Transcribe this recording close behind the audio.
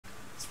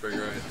spring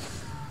right.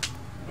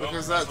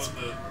 Because that's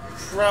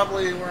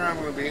probably where I'm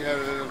going to be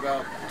headed in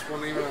about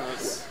 20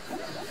 minutes.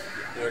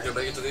 You're gonna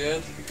make it to the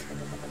end?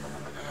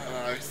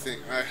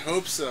 I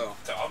hope so.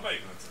 I'll make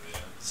it to the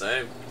end.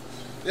 Same.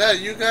 Yeah,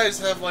 you guys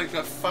have like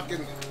a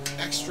fucking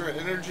extra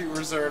energy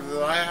reserve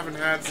that I haven't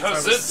had since I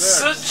was Because it's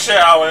 6. a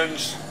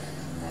challenge.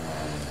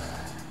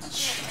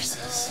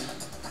 Jesus.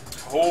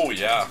 Oh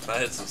yeah, that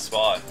hits the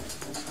spot.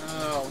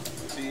 Oh,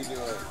 do you do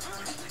it?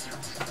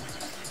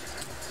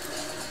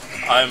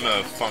 I'm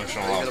a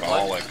functional Are you gonna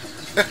alcoholic.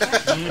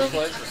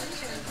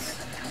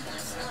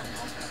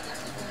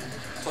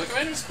 Play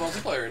Commander's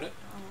multiplayer, isn't it?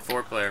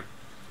 4-player.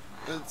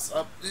 It's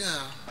up,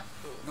 yeah.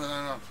 But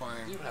I'm not You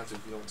playing. don't have to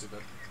if you don't want to,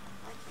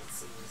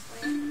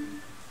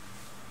 man.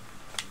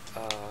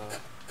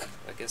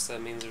 I guess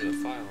that means there's a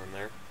file in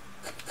there.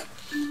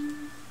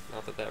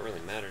 Not that that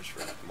really matters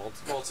for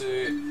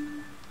multi.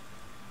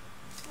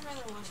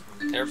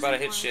 Everybody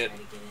hit shit.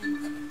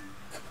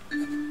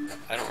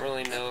 I don't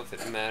really know if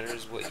it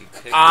matters what you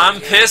pick. I'm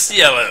right piss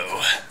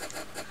yellow.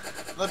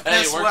 The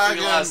Hey, piss it worked for me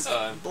wagon, last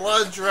time.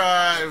 blood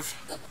drive,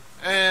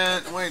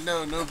 and wait,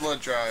 no blood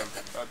drive.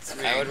 That's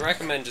me. I would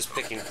recommend just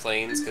picking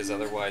planes, because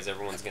otherwise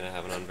everyone's gonna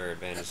have an unfair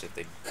advantage if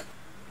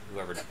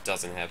whoever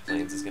doesn't have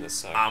planes is gonna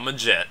suck. I'm a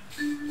jet.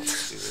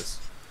 Let's do this.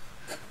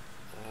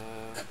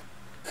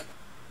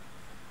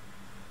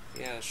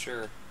 Yeah,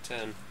 sure.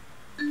 10.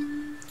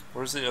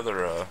 Where's the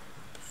other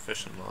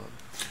fishing line?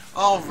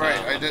 Oh right,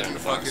 No, I I'm didn't down to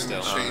fucking Fox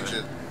still. change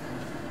it.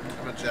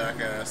 I'm a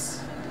jackass.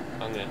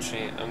 I'm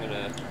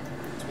gonna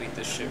tweet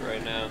this shit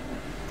right now.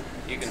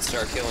 You can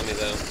start killing me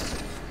though.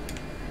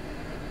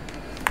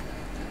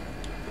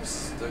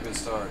 This is a good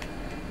start.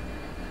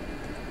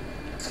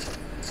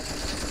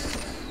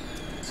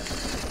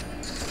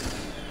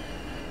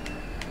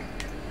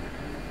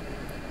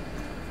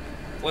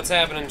 What's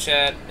happening,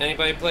 chat?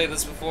 Anybody played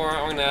this before?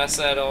 I'm gonna ask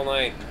that all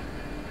night.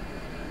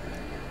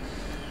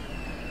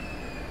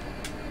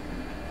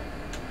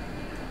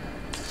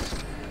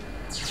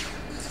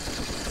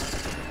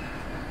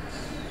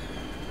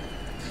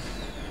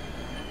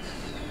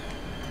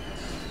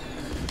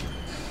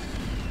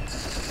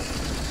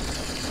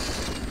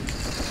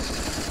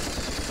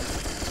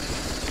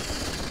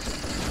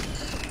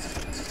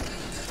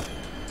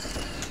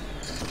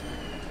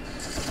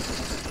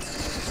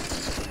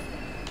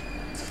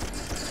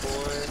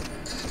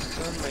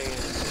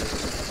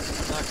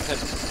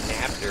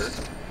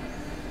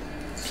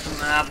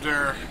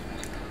 After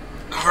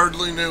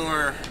hardly knew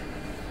her.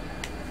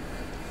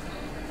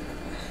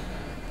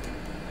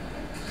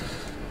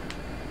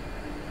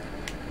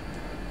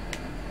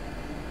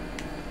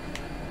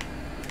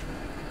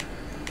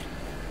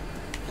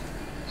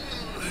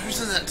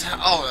 Who's in that town?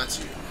 Oh, that's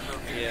you.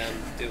 Okay. Yeah,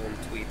 I'm doing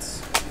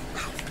tweets.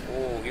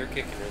 Oh, you're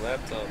kicking your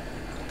laptop.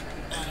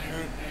 That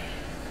hurt.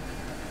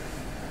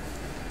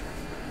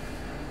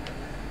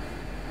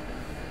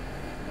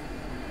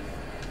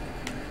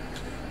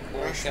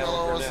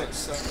 Marshmallow was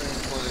expecting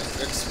plays.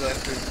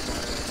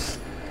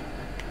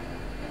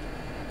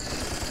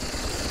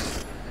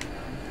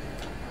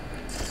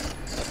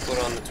 I put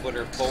on the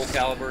Twitter, Pole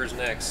Caliber is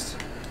next.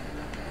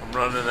 I'm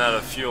running out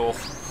of fuel.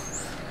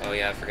 Oh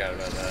yeah, I forgot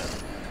about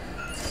that.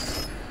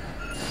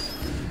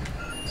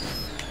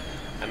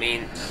 I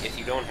mean, if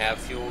you don't have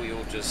fuel,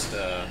 you'll just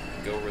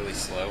go really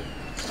slow.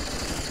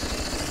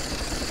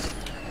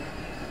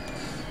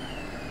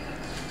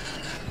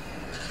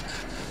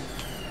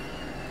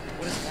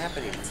 What is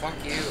happening? Fuck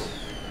you.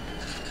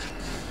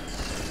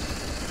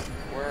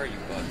 Where are you,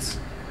 butts?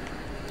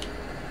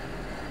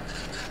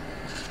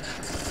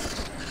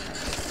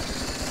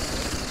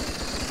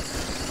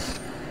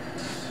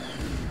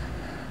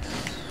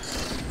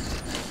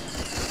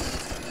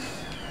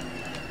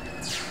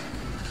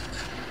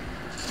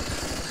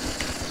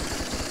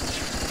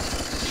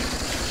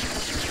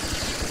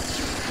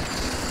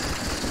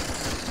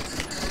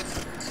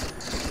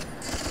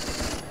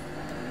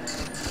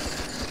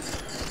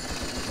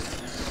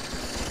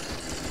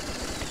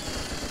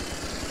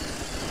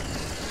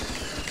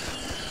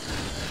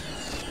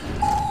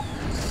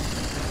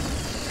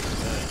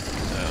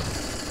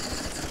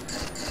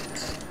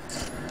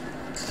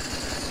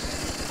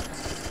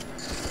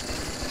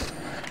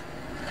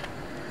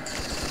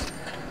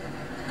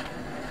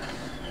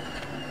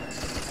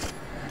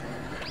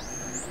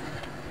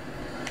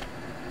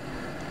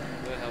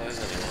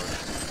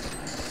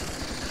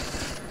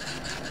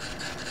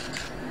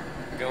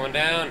 Going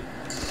down.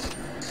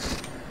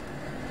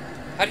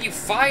 How do you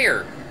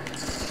fire?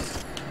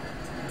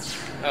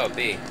 Oh,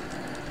 B.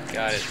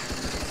 Got it.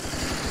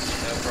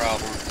 No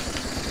problem.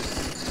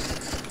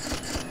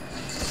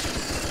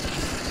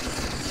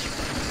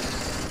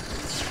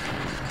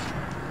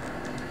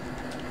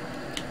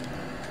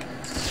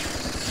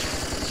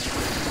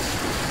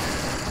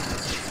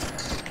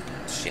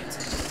 Shit.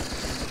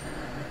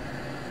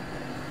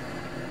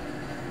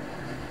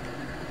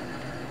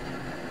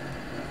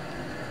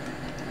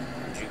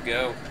 Where'd you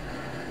go?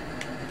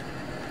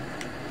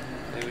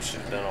 Maybe we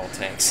should have done all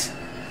tanks.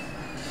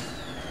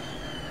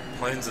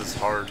 Planes is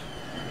hard.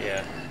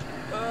 Yeah.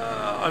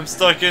 I'm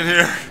stuck in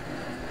here.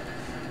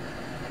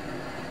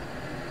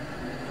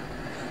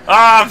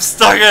 Ah, I'm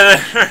stuck in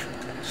there.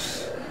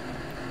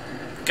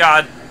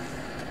 God,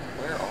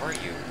 Where are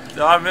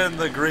you? I'm in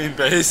the green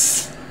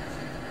base.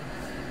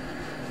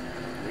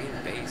 Green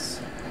base.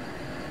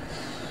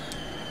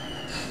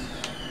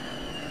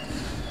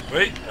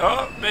 Wait,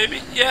 oh,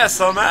 maybe.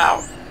 Yes, I'm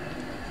out.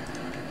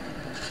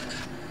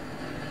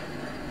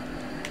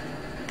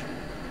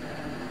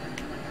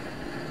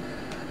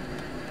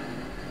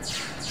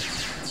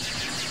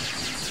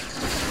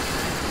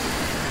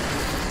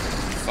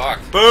 Fuck.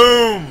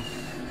 Boom.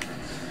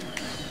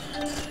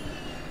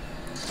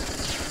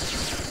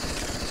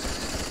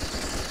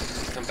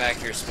 Come back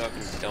here,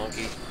 smoking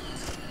donkey.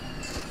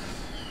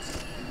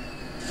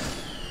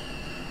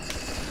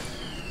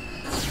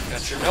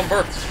 Got your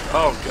number.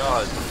 Oh,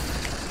 God.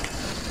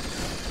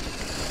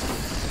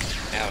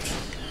 Ouch.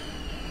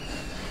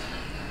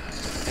 I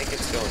think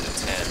it's going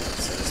to 10,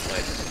 so this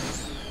might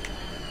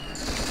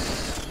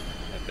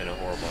have been a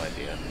horrible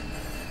idea.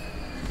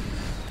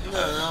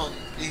 No,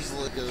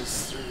 easily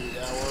goes through the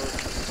hour.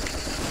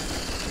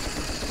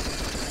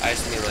 I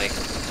just mean, like,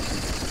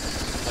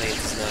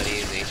 planes is not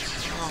easy.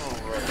 Oh,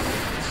 right.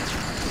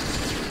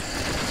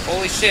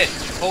 Holy shit!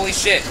 Holy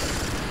shit!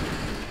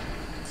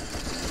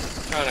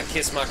 Trying to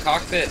kiss my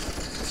cockpit.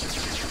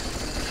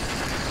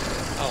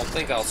 I don't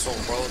think I'll soul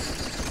bullet.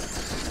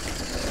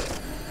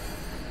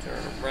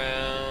 Turn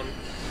around.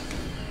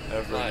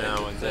 Every Fly now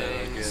into and then I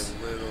get things.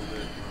 a little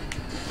bit.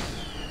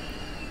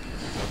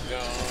 Oh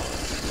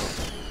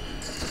god.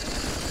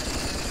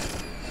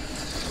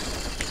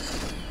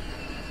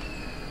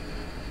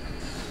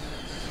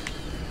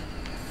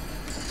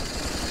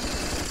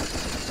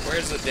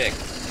 Where's the dick?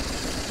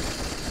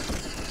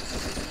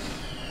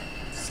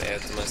 Say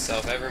it to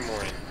myself every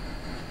morning.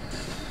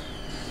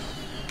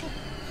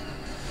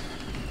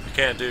 I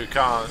can't do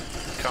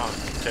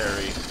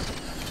commentary.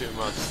 Too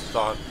much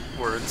thought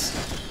words.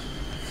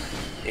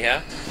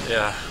 Yeah?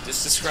 Yeah,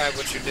 Just describe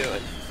what you're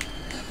doing.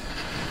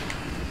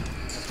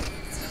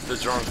 the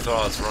drunk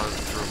thoughts run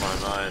through my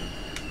mind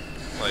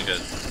like a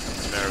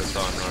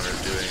marathon runner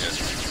doing a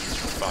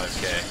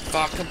 5K.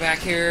 Fuck, come back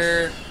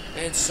here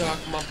and suck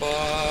my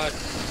butt.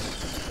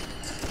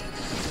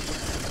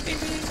 Beep,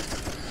 beep.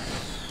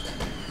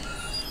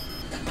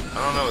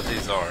 I don't know what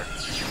these are.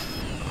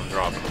 I'm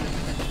dropping them.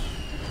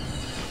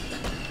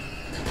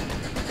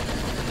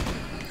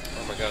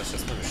 Oh my gosh,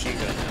 that's my machine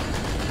gun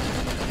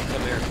now.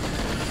 Come here.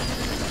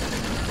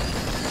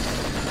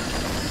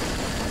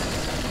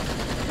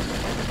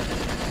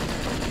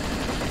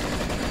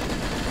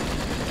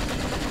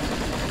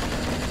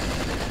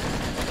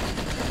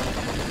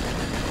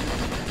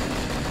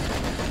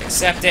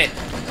 Accept it.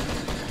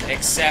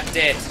 Accept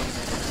it.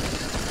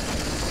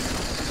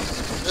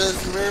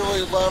 It's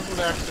merely love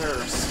nectar,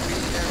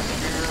 sweet and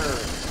pure.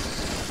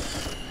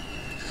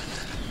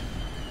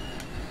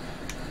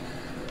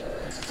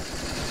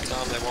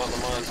 Tom, they want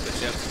Lamont, but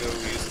you have to go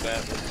use the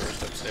bathroom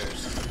first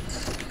upstairs.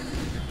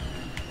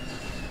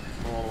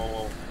 Whoa, whoa,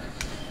 whoa.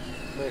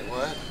 Wait,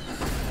 what?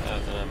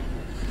 I'm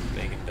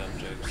making dumb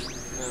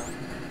jokes. No.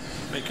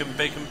 Making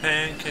bacon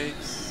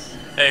pancakes.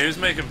 Hey, who's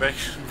making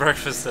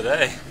breakfast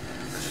today?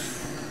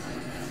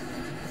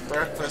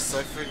 Breakfast,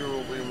 I figure,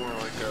 will be more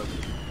like a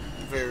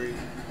very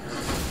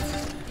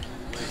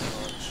late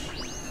lunch.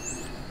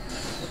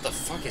 What the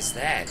fuck is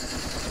that?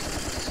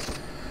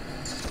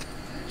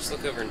 Just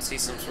look over and see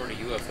some sort of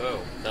UFO.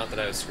 Not that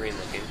I was screen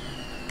looking.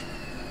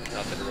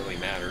 Not that it really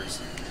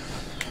matters.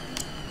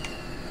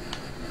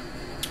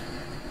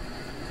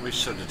 We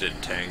should have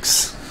did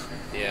tanks.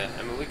 Yeah,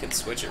 I mean, we can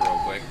switch it real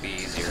quick, be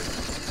easier.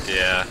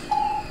 Yeah.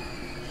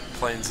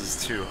 Planes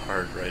is too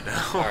hard right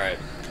now. Alright.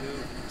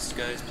 This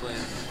guy's playing.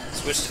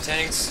 Switch to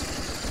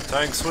tanks.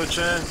 Tank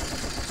switching.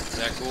 Is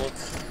that cool?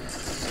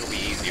 It'll be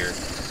easier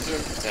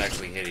to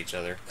actually hit each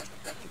other.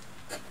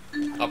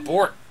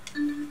 Abort!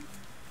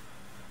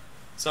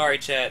 Sorry,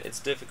 chat. It's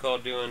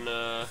difficult doing,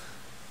 Is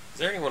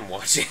there anyone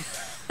watching?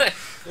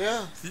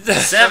 Yeah.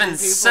 Seven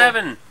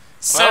seven.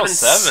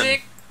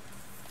 sick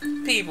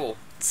people.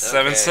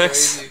 7-6.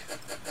 Crazy.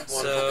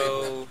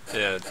 So,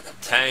 Yeah,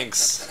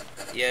 tanks.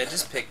 yeah,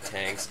 just pick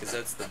tanks, because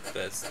that's the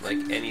best, like,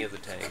 any of the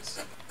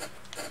tanks.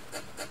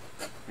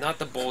 Not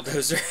the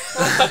bulldozer.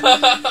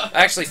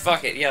 Actually,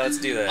 fuck it, yeah, let's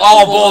do that.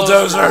 All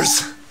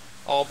bulldozers!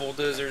 All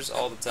bulldozers,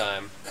 all the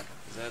time.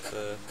 Is that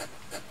the...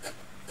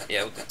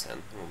 Yeah, we'll do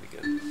 10, we'll be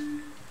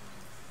good.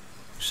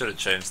 Should have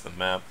changed the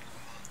map.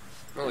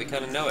 Well, we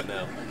kind of know it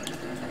now.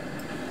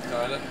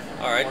 Kinda.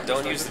 Alright,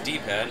 don't use the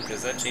D-pad,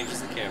 because that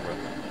changes the camera.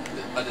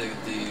 I did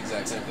the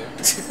exact same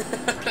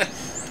thing.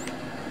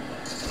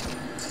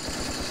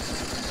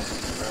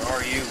 Where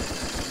are you?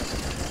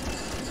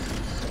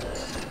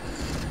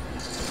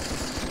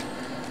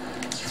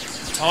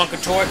 Tonka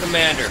Toy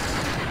Commander.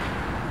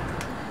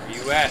 Where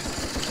you at?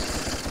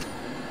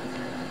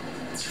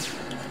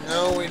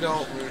 No, we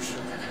don't, Lucian.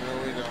 No,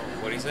 we don't.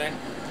 What do you say?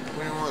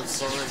 We want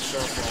Sonic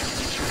Shuffle.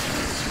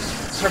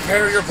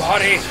 Prepare your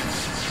body!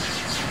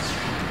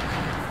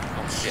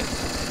 Oh shit.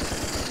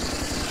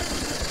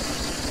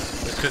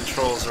 The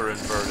controls are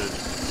inverted.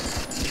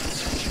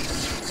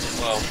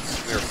 Well,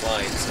 we were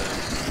flying, so...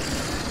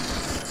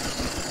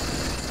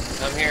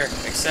 Come here.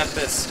 Accept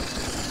this.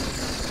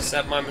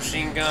 Accept my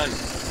machine gun.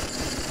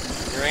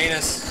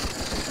 Uranus.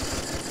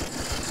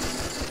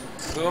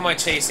 Who am I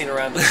chasing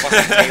around the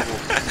fucking table?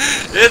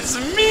 It's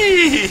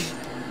me!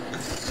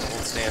 I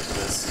won't stand for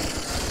this.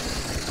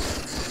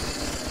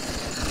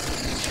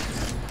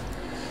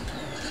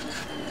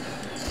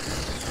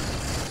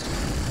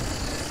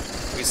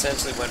 We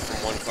essentially went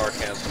from one car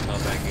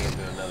combat game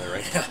to another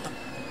right now.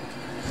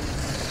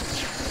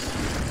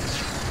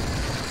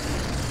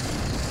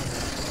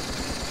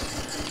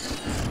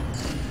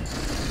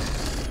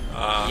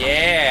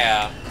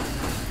 Yeah!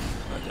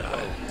 I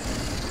died.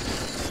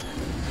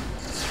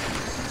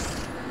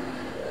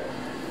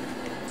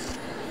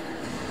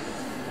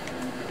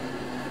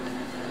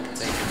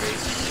 Take your bait.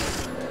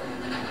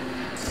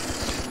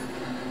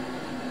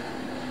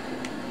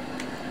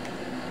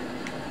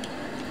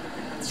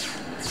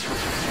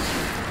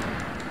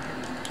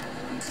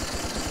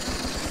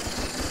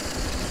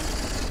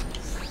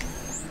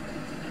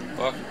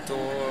 Fuck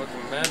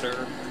Commander.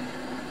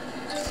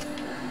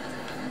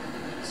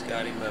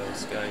 Scotty Mo.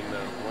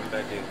 What did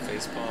I do?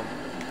 Facepalm?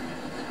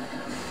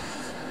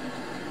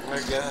 I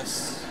guess.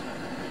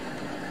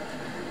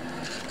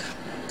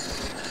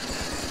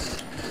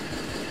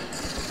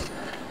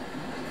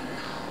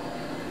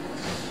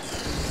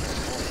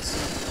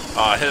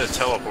 Oh, I hit a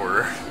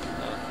teleporter.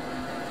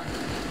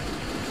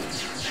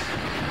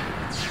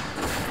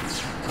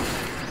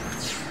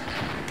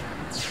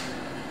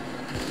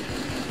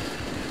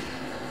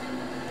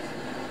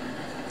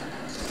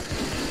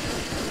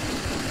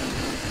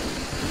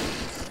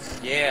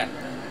 Yeah.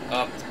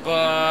 Up the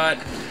butt.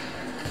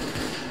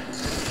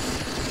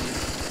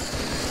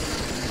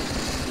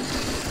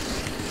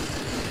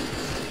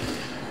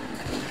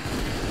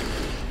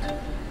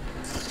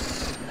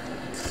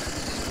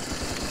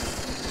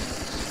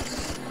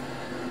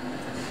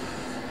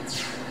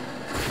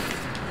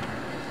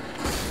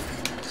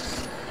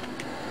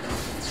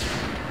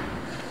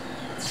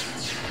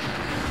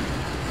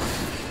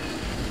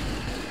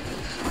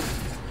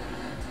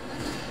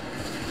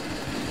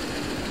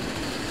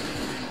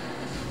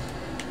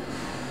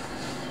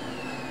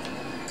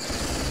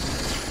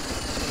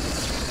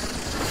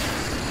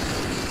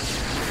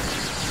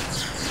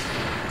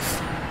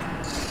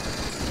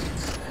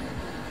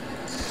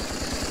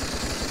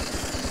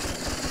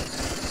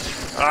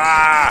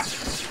 Ah!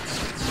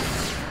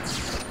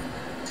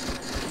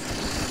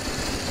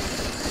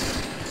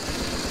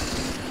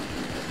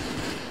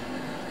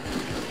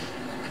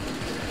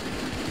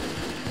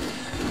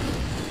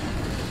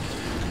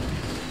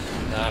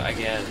 Not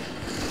again.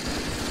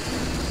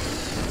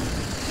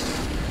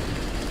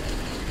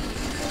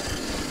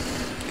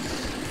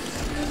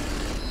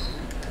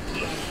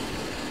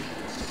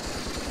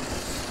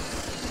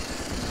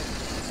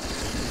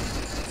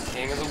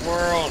 King of the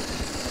world.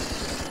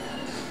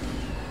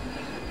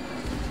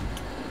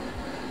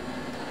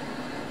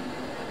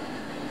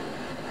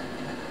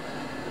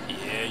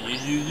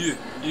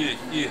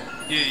 Yeah.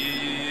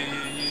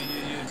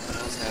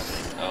 What's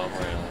happening? Oh, I'm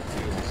running out of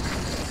fuel.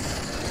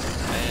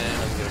 Man,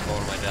 I'm gonna fall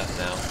to my death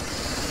now.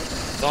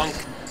 Thunk!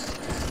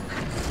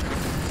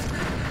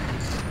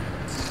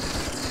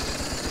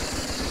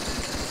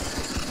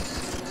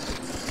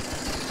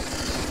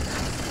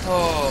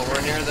 Oh,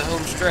 we're near the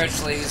home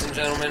stretch, ladies and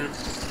gentlemen.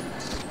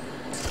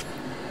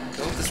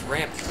 Go with this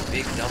ramp, you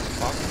big dumb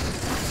fuck.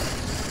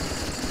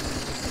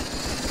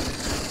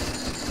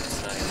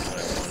 That's not even what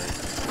I wanted.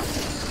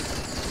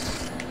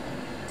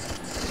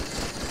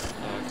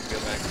 Oh, I can go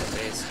back to the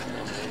base. I'm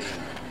an idiot.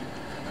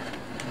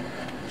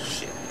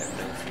 Shit, I have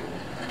no fuel.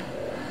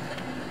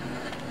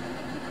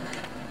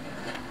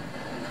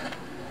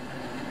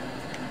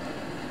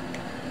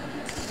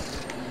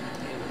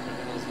 Damn it, what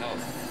the hell's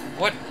health?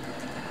 What?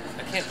 I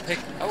can't pick.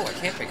 Oh, I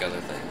can't pick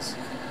other things.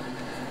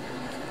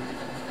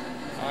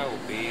 I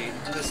will be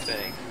this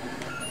thing.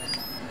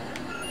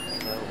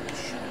 No,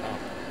 shut up.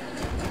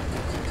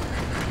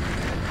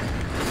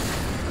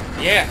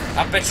 Yeah,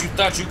 I bet you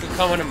thought you could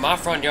come into my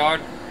front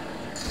yard.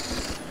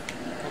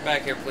 Come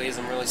back here, please.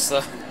 I'm really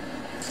slow.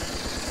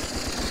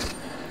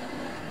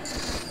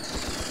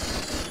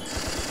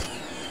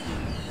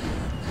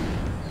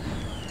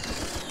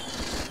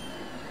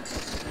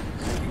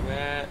 Where you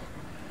at?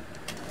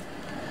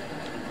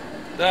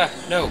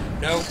 No.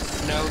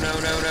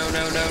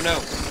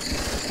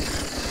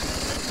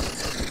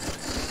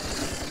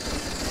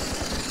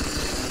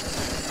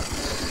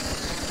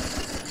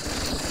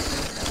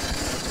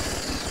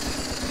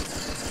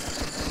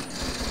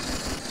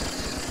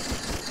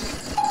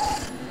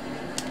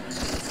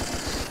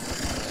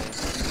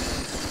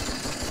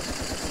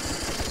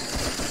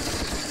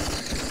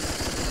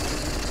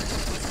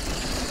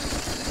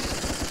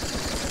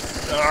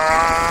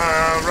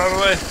 Run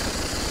away!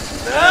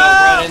 No,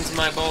 run into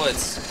my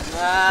bullets.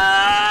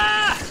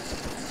 Ah!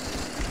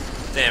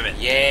 Damn it.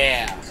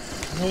 Yeah.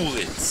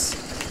 Bullets.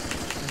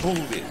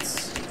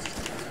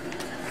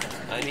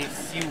 I need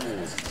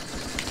fuel.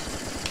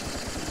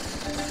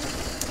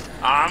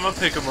 I'm a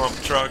pick 'em up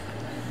truck.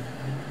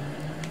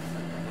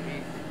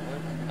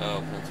 What?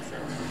 Oh, pencil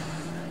sharpener.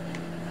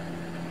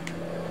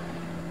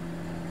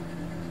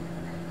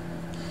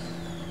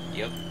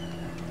 Yep.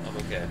 I'm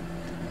okay.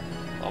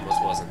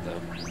 Almost wasn't, though.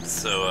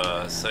 So,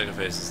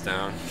 Psychoface is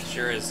down.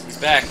 Sure is. He's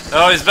back.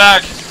 Oh, he's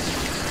back!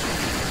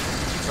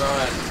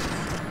 Try it.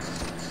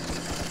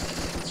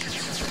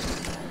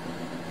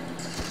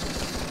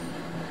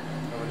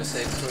 I'm gonna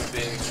stay between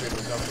being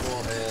extremely comfortable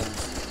and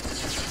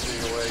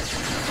being awake.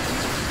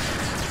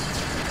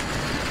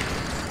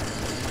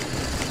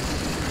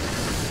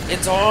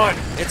 It's on!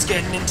 It's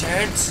getting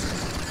intense!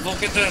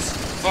 Look at this!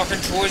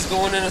 Fucking Troy's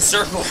going in a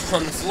circle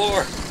on the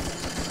floor.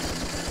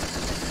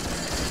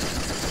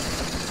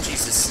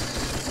 Jesus.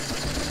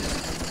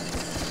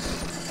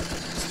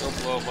 Just don't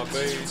blow up my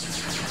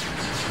base.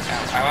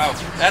 Ow, ow,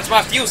 ow. That's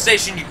my fuel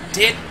station, you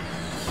tit!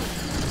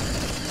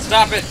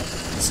 Stop it!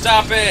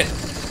 Stop it!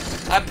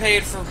 I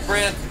paid for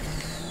Brent.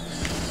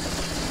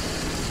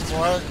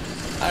 What?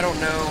 I don't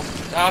know.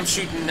 I'm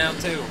shooting now,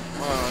 too.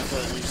 Oh, I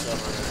thought you said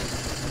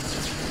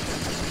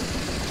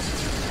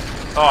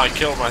Oh, I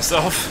killed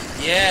myself.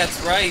 Yeah,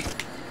 that's right.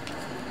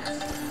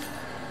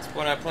 That's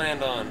what I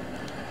planned on.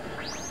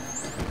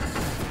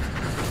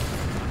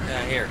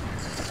 Yeah, here.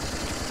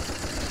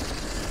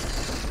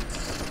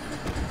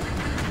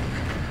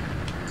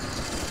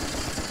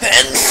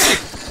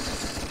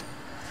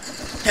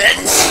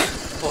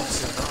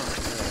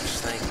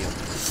 Thank you.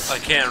 I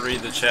can't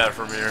read the chat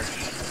from here.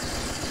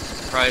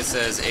 Price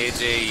says,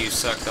 AJ, you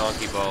suck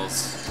donkey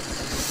balls.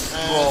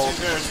 well, she's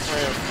gonna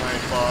spray with my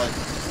bot.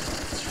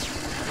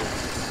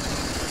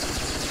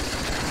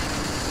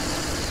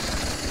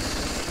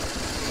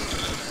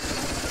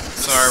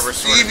 Sorry, we're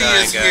sort of Stevie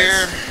dying, is guys.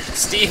 here.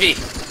 Stevie,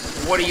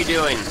 what are you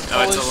doing?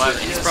 Oh, it's Holy 11.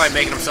 shit, He's yes. probably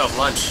making himself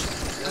lunch.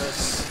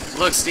 Yes.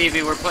 Look,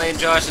 Stevie, we're playing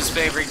Josh's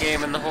favorite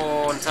game in the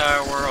whole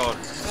entire world.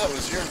 That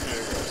was your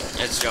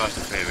favorite. It's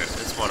Josh's favorite.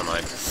 It's one of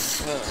mine.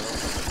 Oh.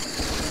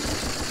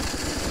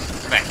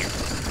 Come back here.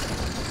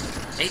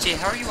 AJ,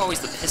 how are you always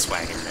the piss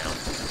wagon now?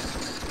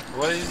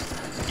 What?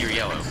 You're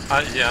yellow.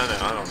 Yeah, I know.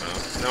 I don't know.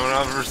 No one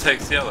ever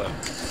takes yellow.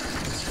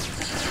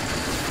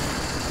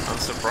 I'm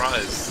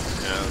surprised.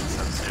 You know,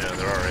 since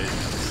there are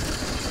Asians.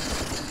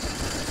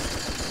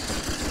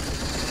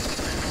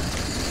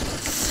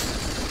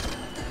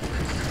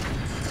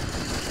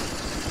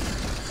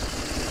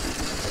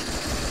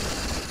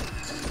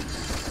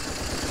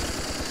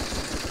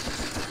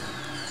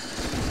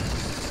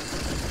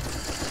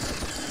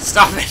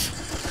 Stop it!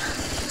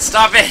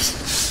 Stop it!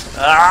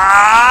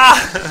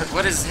 Ah!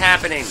 What is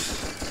happening?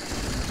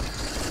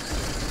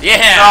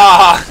 Yeah!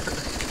 Ah!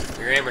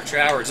 Your amateur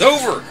hour is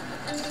over!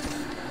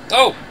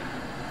 Oh!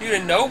 You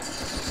didn't know?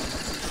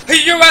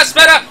 You must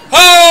better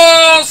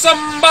hold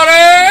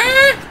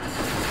somebody!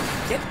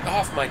 Get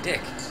off my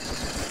dick.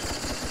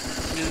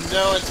 You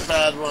know it's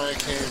bad when I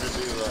came to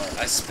do that.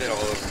 I spit all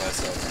over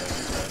myself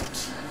every time.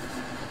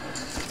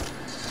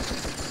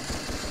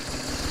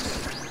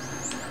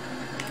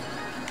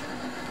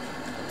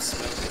 I'm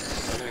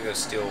smoking. I'm gonna go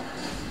steal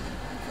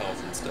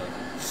health and stuff.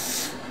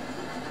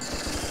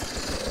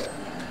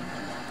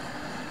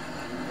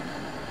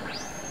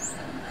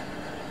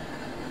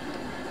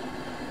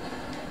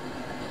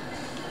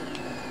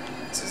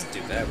 This isn't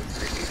too bad with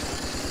 3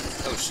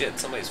 people. Oh shit,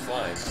 somebody's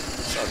flying. I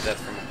saw death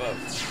from above.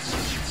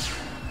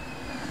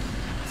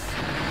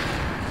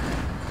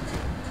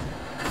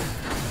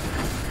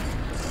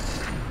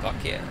 Fuck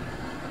yeah.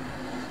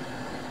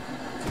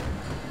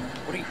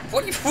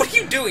 What are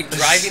you doing?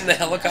 Driving the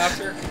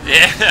helicopter?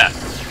 Yeah!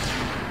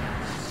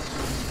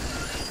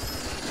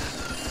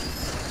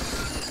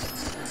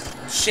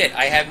 Shit,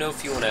 I have no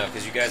fuel now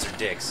because you guys are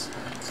dicks.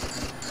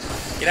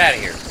 Get out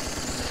of here.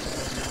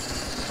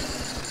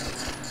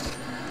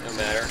 No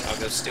matter, I'll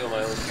go steal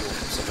my own fuel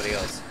from somebody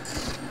else.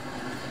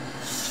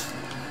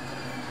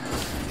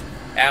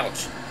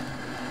 Ouch.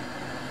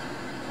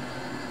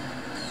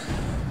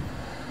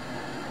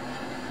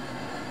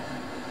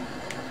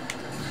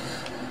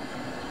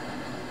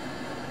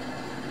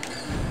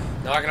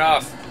 Knock it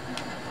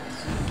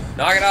off.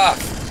 Knock it off.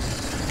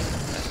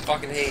 I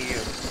fucking hate you.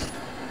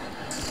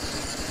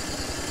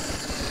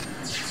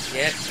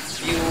 Get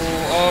fuel.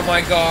 Oh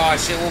my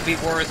gosh, it will be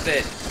worth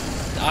it.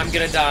 I'm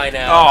gonna die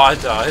now. Oh, I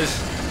died.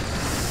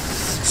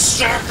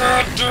 Suck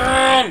it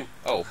down!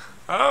 Oh.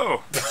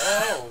 Oh.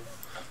 Oh.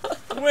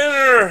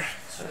 Winner!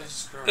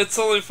 Jesus Christ. It's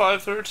only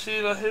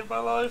 5:13. I hate my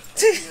life.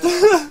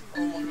 Yeah.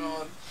 Oh my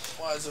god.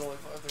 Why is it only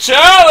 5:30?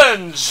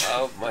 Challenge!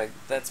 Oh my,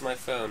 that's my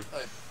phone.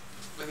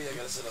 Maybe I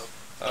gotta sit up.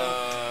 I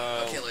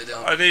Uh, can't lay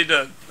down.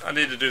 I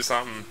need to do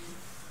something.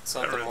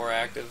 something more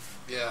active.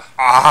 Yeah.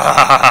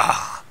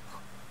 Ah!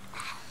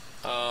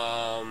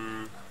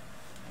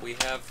 We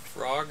have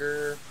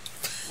Frogger.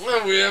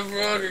 Well, we have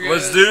Frogger, guys.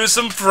 Let's do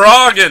some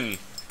frogging.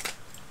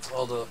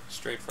 Hold up.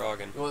 Straight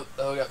Frogging. You want,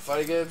 we got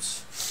fighting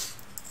games.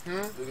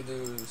 We could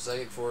do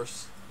Psychic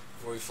Force,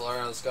 where we fly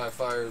around the sky,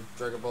 fire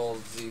Dragon Ball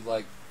Z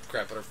like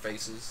crap at our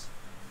faces.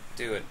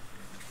 Do it.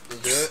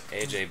 Let's do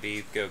it.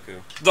 AJB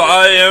Goku.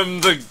 I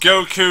am the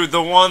Goku,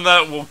 the one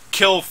that will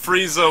kill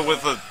Frieza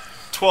with a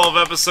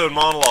 12-episode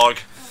monologue.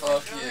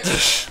 Fuck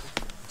yeah.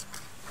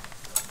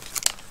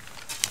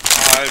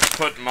 I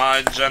put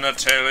my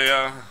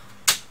genitalia.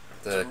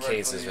 The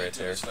case is Directly right into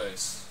there. his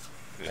face.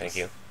 Thank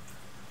you.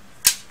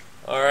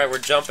 Alright, we're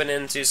jumping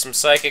into some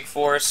Psychic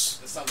Force.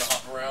 It's time to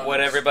hop around.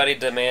 What everybody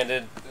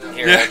demanded.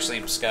 Here, Yeah.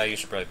 actually, Sky, you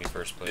should probably be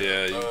first, please.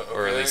 Yeah, you,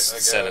 Or at least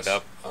set it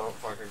up. I don't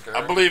fucking care.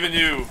 I believe in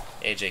you.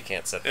 AJ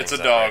can't set things It's a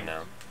up dog. right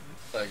now.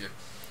 Thank you.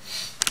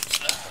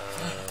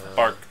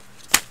 Bark.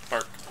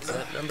 Bark. Is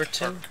that number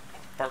 2?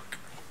 Bark.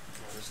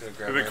 I'm just gonna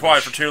grab You've been my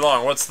quiet for too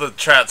long. What's the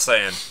chat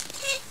saying? I'm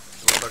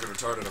fucking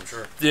retarded, I'm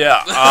sure.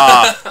 Yeah.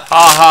 Ha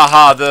ha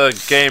ha. The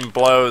game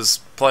blows.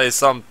 Play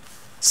some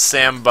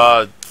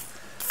Samba.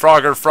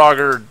 Frogger.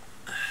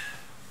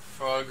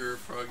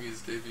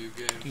 Froggy's debut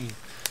game.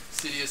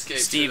 CD Escape.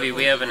 Stevie,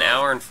 we have an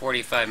hour and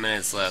 45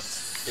 minutes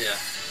left. Yeah.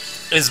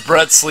 Is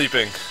Brett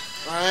sleeping?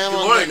 I am Good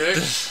on morning, the, Nick.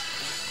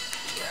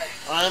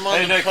 I am on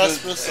Hey, the Nick,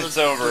 precipice it's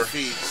of over.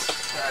 defeat.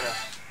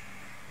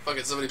 Fuck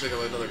it, somebody pick up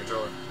another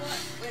controller.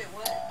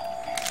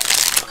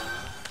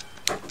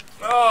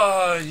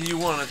 Oh, you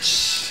want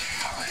to...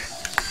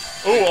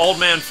 Oh, old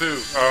man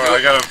food. Oh,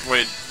 I gotta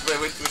wait. Wait,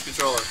 which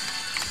controller?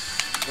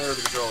 Where are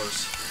the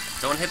controllers?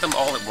 Don't hit them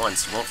all at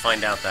once. You won't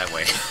find out that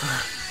way.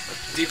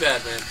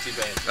 D-pad, man.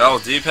 D-pad. Oh,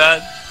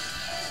 D-pad?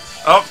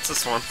 Oh, it's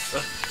this one.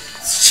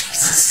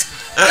 Jesus.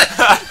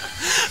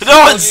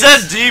 No, it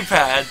said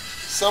D-pad.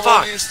 Someone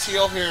Fuck. use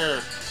teal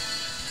here.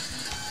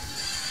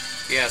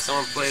 Yeah,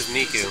 someone plays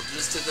Miku.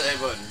 Just hit the A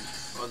button.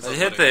 On I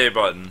hit the A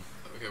button.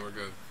 Okay, we're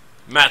good.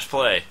 Match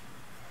play.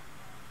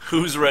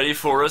 Who's ready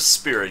for a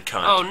spirit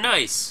cunt? Oh,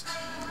 nice.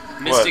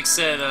 Mystic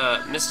said,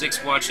 Mystic's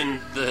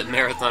watching the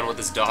marathon with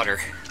his daughter.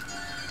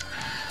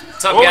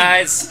 What's up, Oh.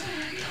 guys?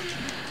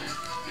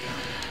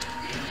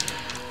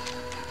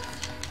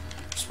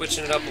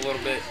 Switching it up a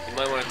little bit. You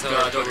might want to tell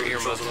her to don't put her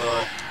control earmuffs the on.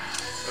 line.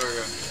 There we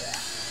go.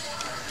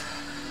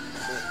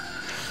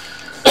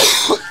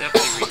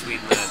 Definitely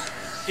retweeting that.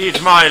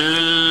 Eat my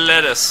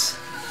lettuce.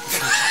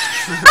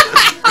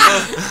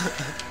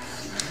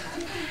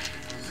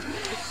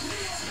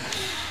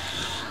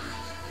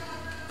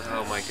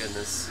 Oh my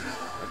goodness.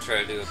 I'll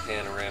try to do a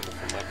panorama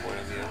from my point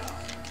of view.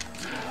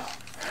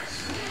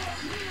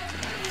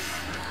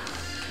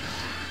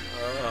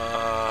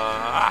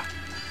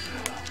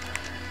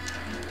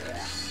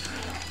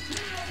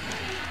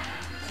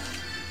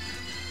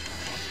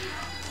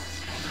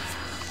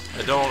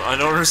 I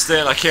don't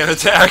understand. I can't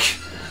attack.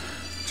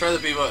 Try the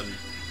B button.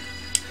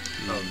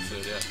 Oh,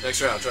 shit, yeah.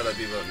 Next round, try that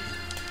B button.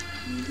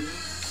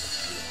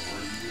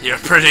 You're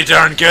pretty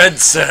darn good,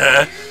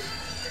 sir.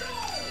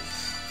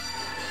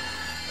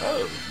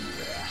 Oh.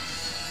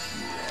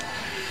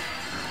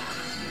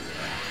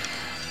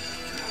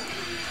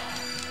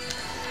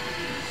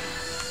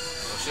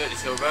 Oh shit,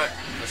 he's coming back.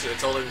 I should have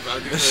told him how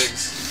to do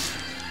things.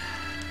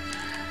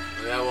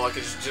 Yeah, well, I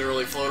could just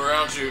generally float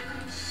around you.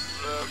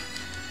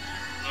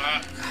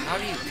 How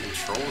do you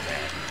control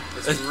that?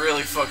 It's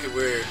really fucking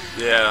weird.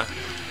 Yeah.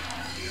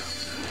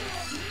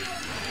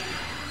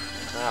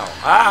 Ow.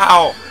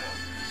 Ow!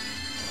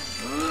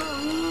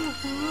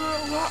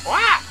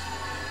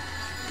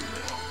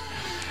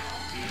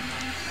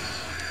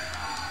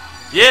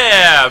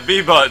 Yeah,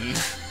 B button.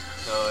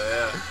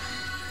 Oh, yeah.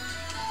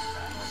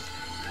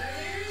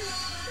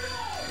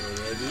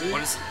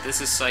 What is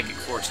this? Is Psychic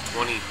Force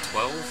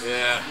 2012?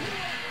 Yeah.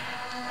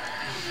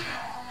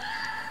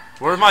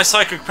 Where are my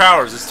psychic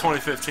powers? It's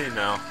 2015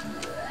 now.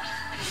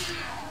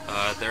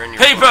 They're in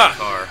your Paper! fucking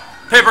car.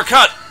 Paper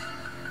cut!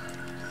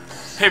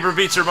 Paper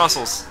beats your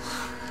muscles.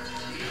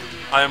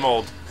 I am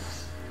old.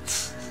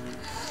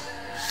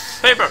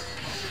 Paper!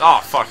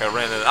 Oh, fuck, I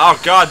ran it. Oh,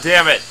 god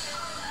damn it!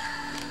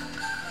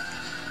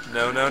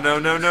 No.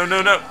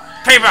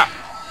 Paper!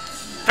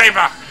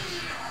 Paper!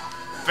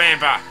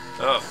 Paper!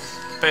 Oh,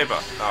 paper.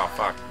 Oh,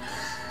 fuck.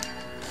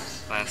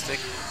 Plastic.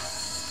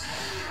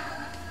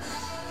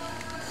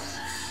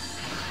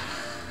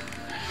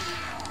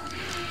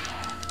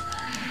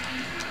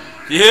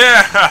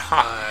 Yeah!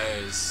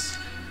 Nice.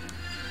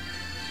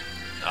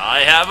 I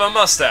have a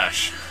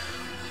mustache.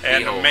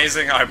 And Behold.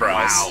 amazing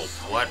eyebrows. Wow.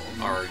 What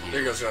are There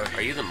you? goes Johnny.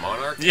 Are you the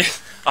monarch? Yeah,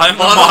 I'm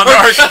the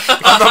monarch.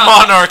 I'm the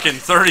monarch in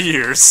 30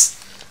 years.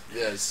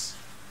 Yes.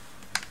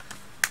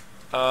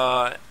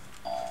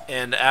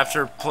 And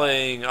after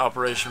playing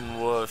Operation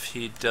Wolf,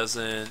 he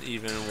doesn't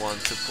even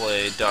want to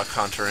play Duck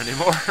Hunter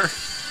anymore.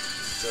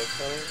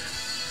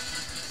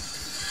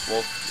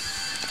 Wolf.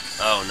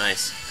 Oh,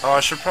 nice. Oh, I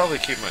should probably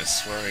keep my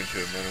swearing to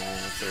a minimum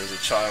if there's a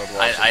child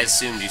watching. I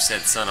assumed you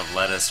said son of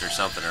lettuce or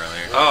something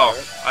earlier. Oh,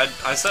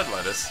 I said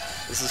lettuce.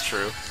 This is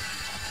true.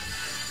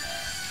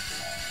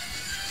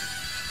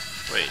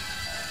 Wait.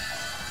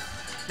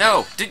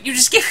 No, did you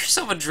just give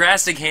yourself a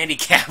drastic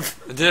handicap?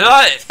 Did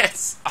I?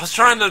 Yes. I was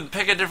trying to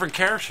pick a different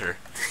character.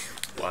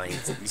 Lying,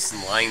 you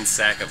some lying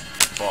sack of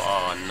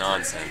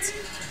nonsense.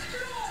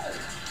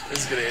 This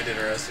is gonna end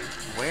interesting.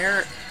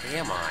 Where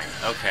am I?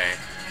 Okay.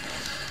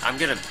 I'm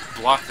gonna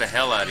block the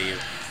hell out of you.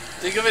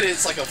 Think of it,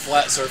 it's like a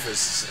flat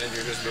surface, and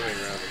you're just moving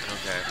around it.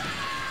 Okay.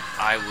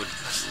 I would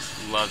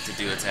love to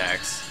do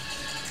attacks.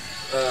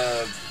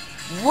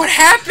 What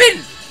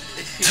happened?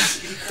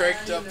 He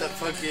cranked up that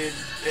fucking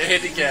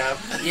handicap.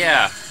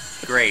 Yeah.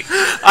 Great.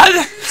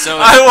 So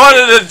I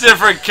wanted a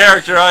different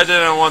character. I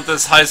didn't want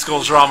this high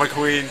school drama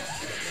queen.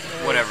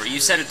 whatever. You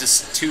said it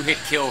just 2-hit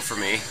kill for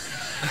me.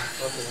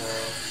 Fucking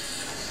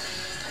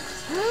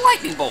hell.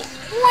 Lightning bolt.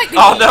 Lightning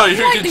Oh bolt. no,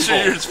 you lightning can shoot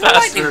bolt. yours faster.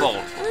 Lightning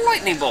bolt.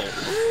 Lightning bolt.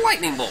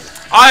 Lightning bolt.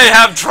 I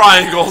have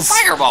triangles.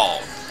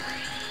 Fireball.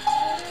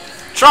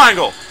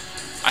 Triangle.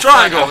 I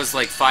Triangle. thought I was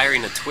like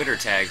firing a Twitter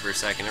tag for a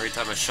second every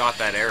time I shot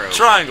that arrow.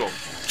 Triangle.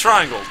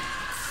 Triangle.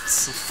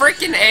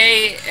 Freaking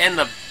A and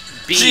the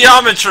B.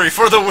 Geometry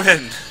for the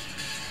win.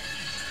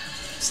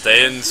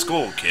 Stay in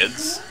school,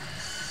 kids.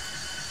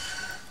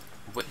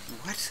 What?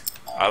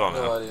 I don't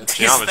No know. idea.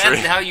 Geometry.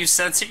 Is that how you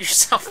censor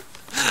yourself?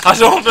 I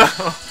don't know.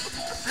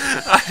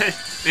 I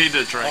need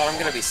to drink. Oh, I'm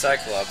gonna be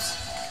Cyclops.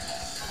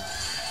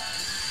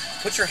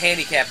 Put your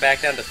handicap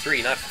back down to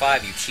 3, not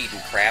 5, you cheating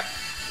crap.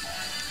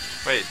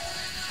 Wait,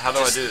 how do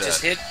I do that?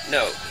 Just hit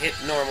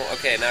normal.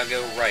 Okay, now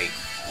go right.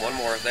 One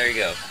more. There you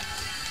go.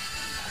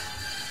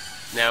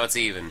 Now it's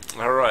even.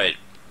 Alright.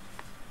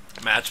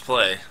 Match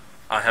play.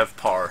 I have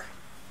par.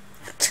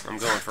 I'm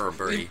going for a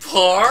birdie.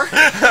 Par?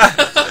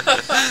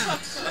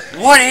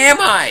 What am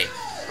I?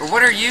 Or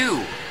what are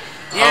you?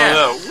 Yeah.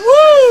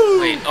 Oh no.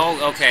 Woo! Wait.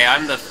 Oh, okay.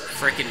 I'm the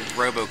freaking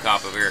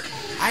RoboCop over here.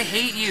 I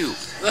hate you.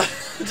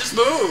 Just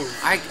move.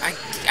 I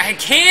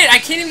can't. I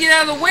can't even get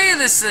out of the way of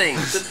this thing.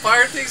 Then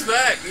fire things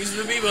back. Use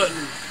the B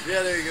button.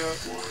 Yeah, there you go.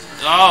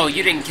 Oh,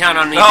 you didn't count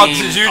on me Oh, being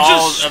did you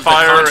all just of the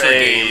fire Contra a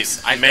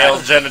games. male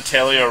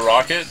genitalia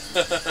rocket?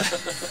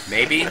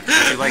 Maybe. Would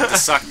you like to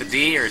suck the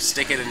D or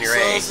stick it in your So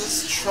A? is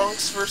this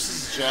Trunks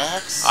versus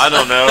Jax? I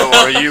don't know.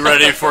 Are you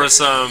ready for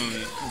some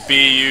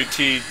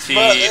B-U-T-T-R-A-P?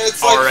 But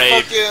it's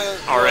like fucking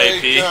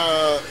R.A.P..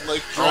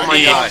 like Oh my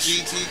Dragon gosh.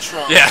 GT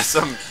Trunks. Yeah,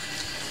 some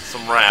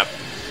rap.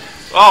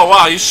 Oh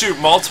wow, you shoot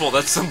multiple.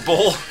 That's some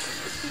bull.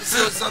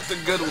 So it's not the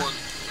good one.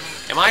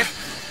 Am I?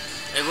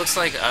 It looks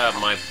like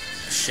my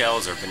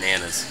shells are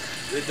bananas.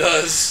 It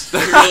does.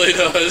 It really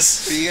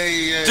does.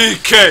 B-A-E-A.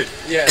 DK.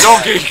 Yeah.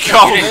 Donkey You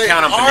Kong. didn't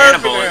count on Are banana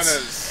bullets.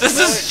 bananas. This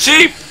is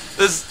cheap.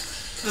 This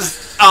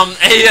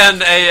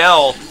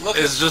A-N-A-L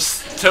is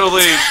just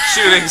totally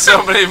shooting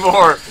so many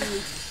more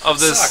of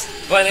this.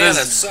 Bananas.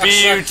 This Suck,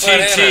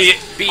 B-U-T-T-R-A-P-E.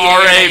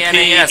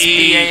 B-A-N-A-N-A-S.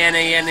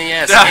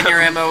 B-A-N-A-N-A-S.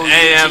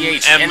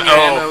 N-U-M-O-U-T-H.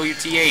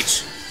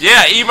 N-U-M-O-U-T-H.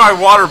 Yeah, eat my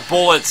water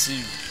bullets,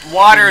 you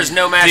Water is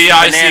no match for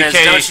bananas.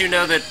 D-I-C-K. Don't you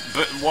know that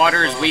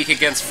water is weak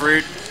against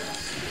fruit?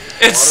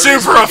 It's Water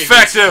is super weak against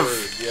effective.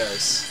 fruit,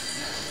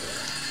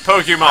 yes.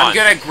 Pokemon. I'm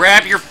gonna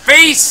grab your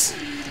face!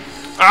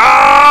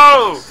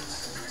 Oh!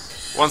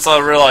 Once I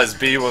realized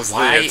B was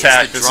Why the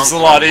attack, is the this was a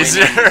drunk lot one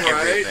easier. winning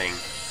everything?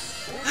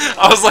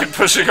 I was like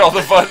pushing all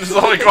the buttons.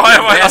 I'm like, why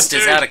am I not West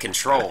is doing? out of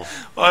control.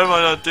 Why am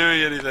I not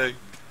doing anything?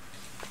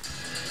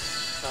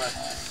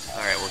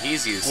 Alright, well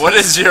he's useless. What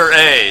is your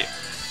A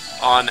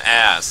on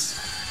ass?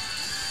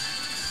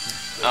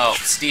 Oh,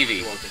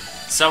 Stevie.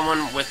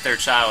 Someone with their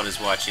child is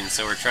watching,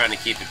 so we're trying to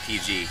keep it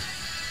PG.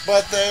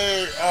 But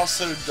they're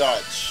also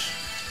Dutch.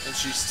 And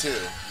she's 2.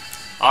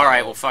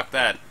 Alright, well fuck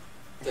that.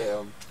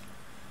 Damn.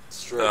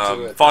 Straight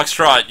to it.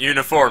 Foxtrot,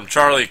 uniform,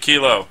 Charlie,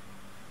 Kilo.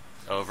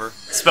 Over.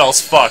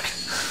 Spells fuck.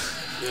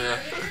 Yeah.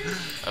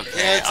 Okay,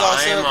 Yeah, it's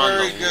also I'm a on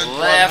very the good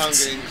left.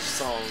 blood-hungering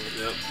song.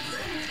 Yep.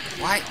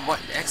 Why? What?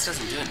 X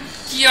doesn't do it.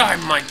 Yeah,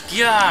 my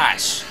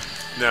gosh!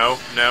 No,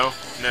 no,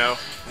 no,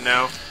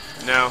 no,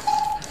 no,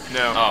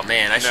 no. Oh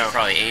man, I should No.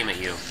 probably aim at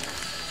you.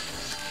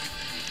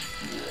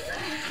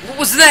 What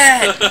was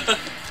that?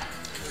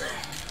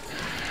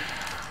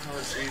 Oh,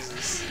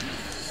 Jesus.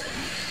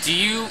 Do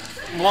you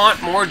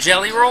want more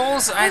jelly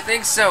rolls? I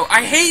think so.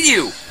 I hate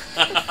you!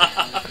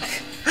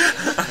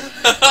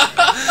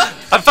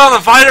 I found a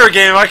fighter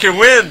game I can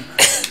win!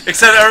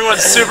 Except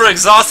everyone's super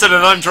exhausted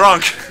and I'm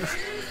drunk.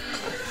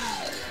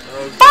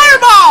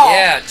 Fireball!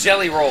 Yeah,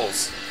 jelly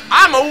rolls.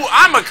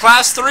 I'm a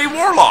class 3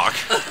 warlock.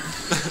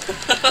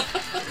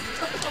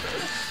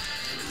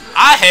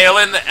 I hail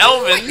in the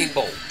Elven. Lightning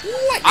bolt.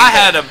 Lightning I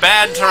had bolt. a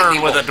bad turn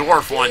Lightning with a bolt.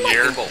 dwarf one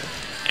Lightning year, bolt.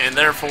 and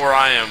therefore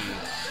I am.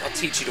 I'll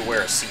teach you to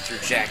wear a see-through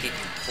jacket,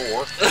 you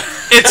whore.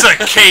 It's a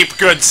cape,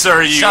 good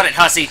sir. You. Shut it,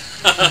 hussy.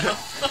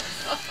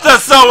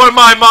 That's not what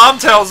my mom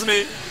tells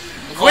me.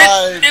 Quit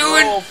Live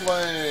doing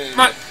role-playing.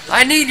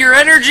 I need your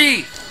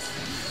energy.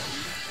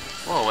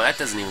 Whoa, that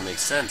doesn't even make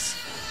sense.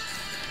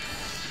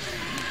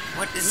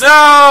 What is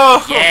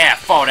No. Yeah,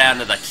 fall down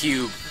to the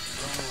cube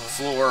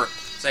floor.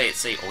 Say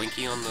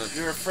oinky on the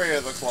You're afraid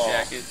of the claw.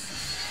 jacket.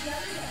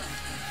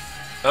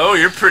 Oh,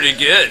 you're pretty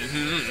good.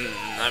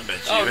 I bet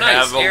you Oh, nice.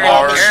 have a Aaron-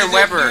 large. Aaron She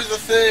Weber. didn't do the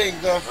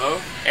thing. The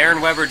Oh?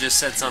 Aaron Weber just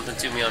said something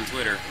to me on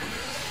Twitter.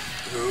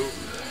 Who?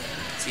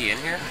 Is he in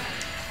here?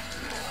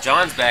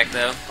 John's back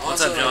though.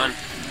 What's up, Also- John?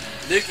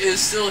 Nick is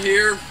still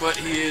here, but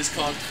he is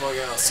conked the fuck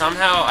out.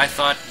 Somehow I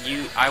thought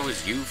I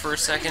was you for a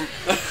second.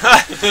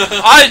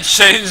 I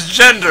changed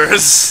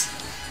genders.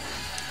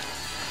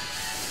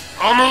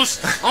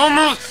 Almost.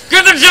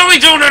 Get the jelly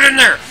donut in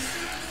there.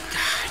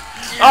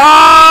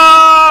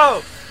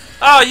 Oh!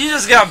 Oh, you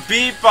just got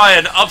beat by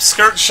an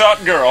upskirt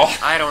shot girl.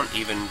 I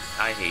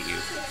hate you.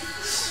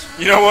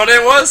 You know what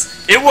it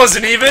was? It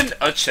wasn't even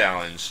a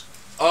challenge.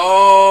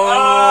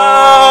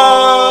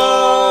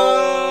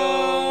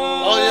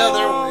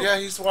 Oh yeah,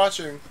 he's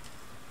watching.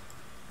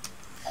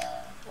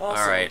 All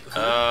right.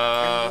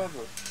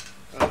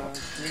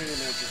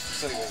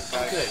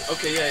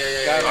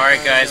 Okay, yeah. All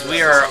right, guys.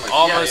 We are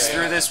almost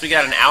through this. We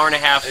got an hour and a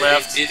half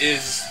left. It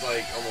is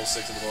like almost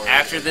 6 in the morning.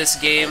 After this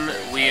game,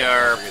 we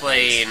are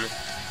playing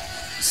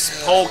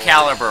Soul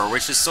Calibur,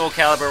 which is Soul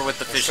Calibur with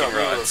the fishing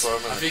rods. I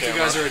think you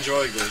guys are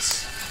enjoying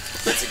this.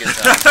 That's a good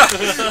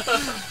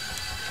time.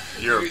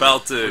 You're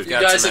about to. You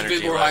guys have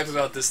been more hype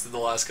about this than the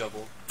last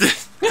couple.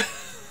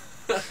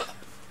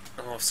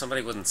 Oh, if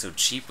somebody wasn't so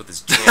cheap with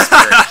his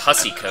transparent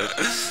hussy coat.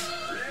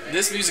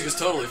 This music is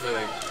totally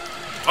fitting.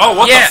 Oh,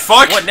 what the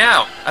fuck? What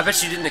now? I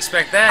bet you didn't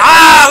expect that.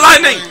 Ah,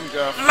 lightning!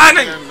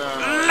 Lightning!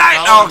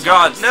 Light! Oh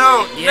god,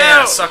 no! Yeah,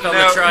 no! suck on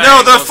no, the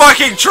triangles. No, the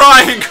fucking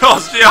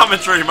triangles!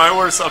 Geometry, my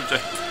worst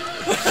subject.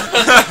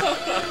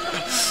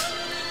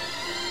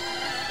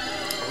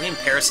 Are we in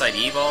Parasite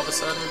Eve all of a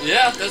sudden?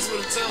 Yeah, that's what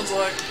it sounds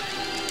like.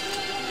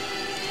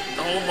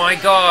 Oh my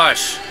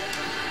gosh!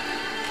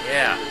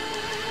 Yeah.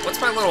 What's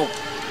my little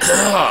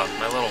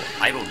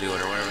idol doing,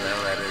 or whatever the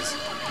hell that is?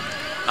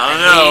 I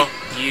don't know.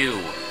 Hate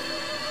you.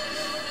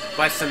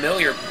 My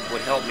familiar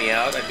would help me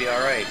out. I'd be all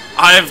right.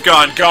 I have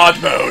gone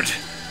God mode.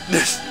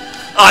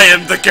 I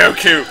am the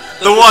Goku,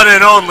 the one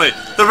and only,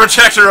 the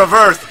protector of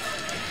Earth.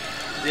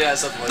 Yeah,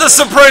 something like The that.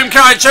 Supreme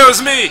Kai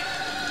chose me.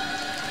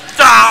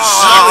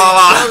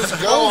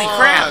 Holy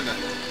crap!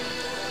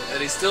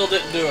 And he still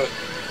didn't do it.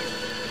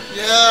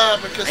 Yeah,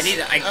 because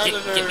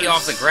Get me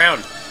off the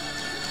ground.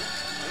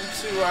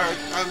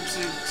 I'm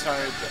too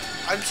tired.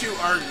 I'm too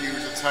argued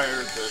and tired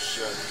of this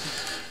shit.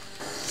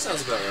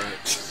 Sounds about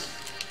right.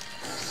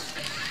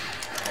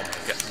 Oh my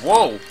god!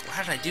 Whoa!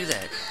 How did I do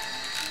that?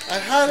 I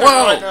had it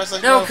Whoa! right, and I was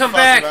like, No, no, come fuck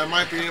back! it, I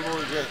might be able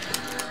to get.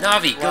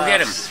 Navi, go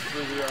get him!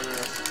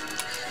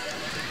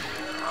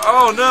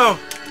 Oh no!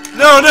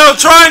 No!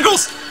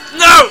 Triangles!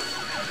 No!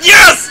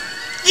 Yes!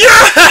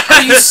 Yes!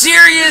 Are you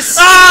serious?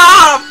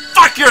 Ah!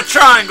 Fuck your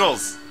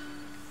triangles!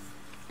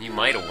 You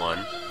might have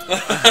won.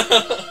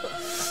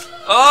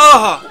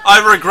 Oh! I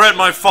regret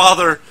my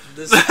father.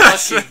 This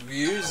fucking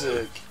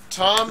music.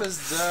 Tom is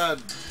dead.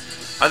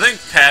 I think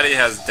Patty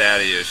has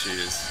daddy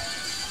issues.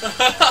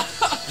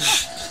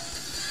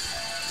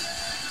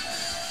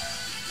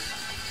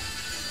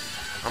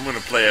 I'm gonna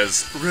play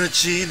as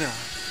Regina.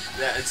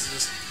 Yeah, it's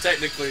just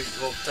technically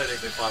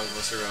 5 of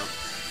us around.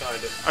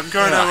 Kind of. I'm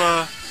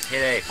gonna,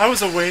 Hit I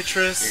was a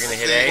waitress. You're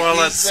gonna hit A? while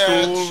at He's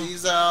dead, school.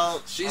 she's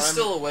out. She's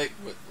still awake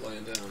with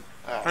laying down.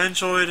 I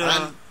enjoyed,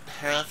 I'm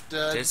half A.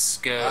 dead.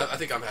 Disco. I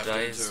think I'm half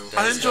dead dice, too.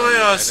 I dice, enjoy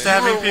dice.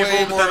 stabbing You were way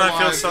people, but then more I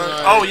feel alive sorry.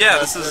 than I Oh yeah,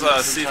 felt this is in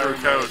this see-through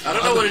entire code. I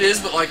don't know what it is,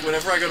 but like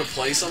whenever I go to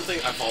play something,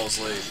 I fall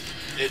asleep.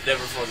 It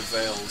never fucking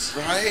fails.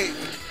 Right?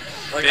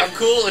 Like I'm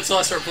cool until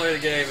I start playing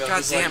a game. And I'm God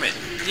just damn like,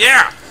 it!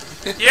 Yeah,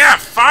 yeah,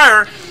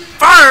 fire,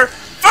 fire,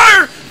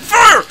 fire,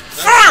 fire,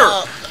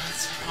 fire!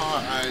 That's how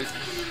I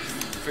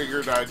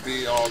figured I'd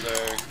be all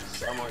day.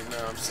 So I'm like, no,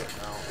 I'm sitting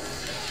out.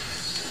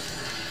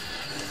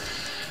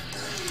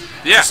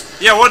 Yeah,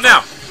 yeah. What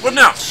now? What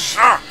now?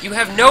 Ah, You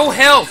have no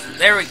health!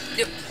 There we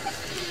go.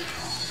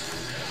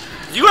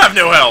 you have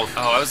no health.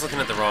 Oh, I was looking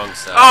at the wrong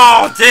side.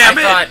 Oh damn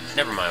I it! thought.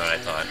 Never mind what I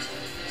thought.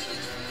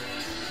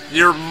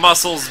 Your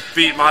muscles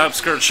beat my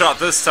upskirt shot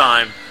this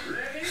time.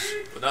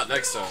 but not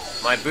next time.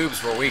 My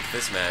boobs were weak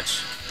this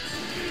match.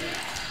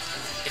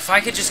 If I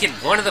could just get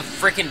one of the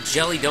frickin'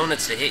 jelly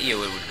donuts to hit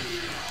you, it would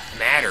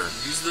matter.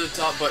 Use the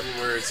top button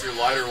where it's your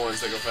lighter ones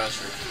that go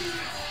faster.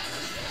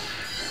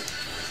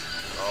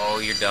 Oh,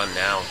 you're done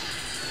now.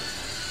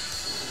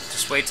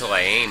 Just wait till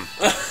I aim.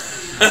 Can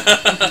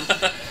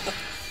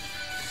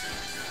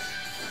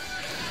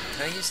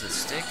I use the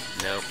stick?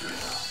 Nope.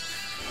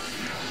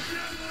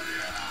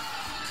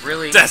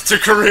 Really? Death to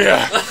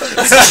Korea.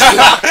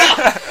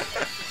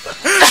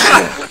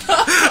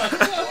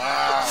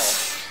 Wow.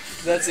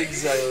 That's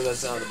exactly what that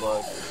sounded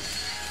like.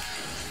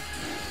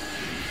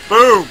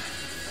 Boom.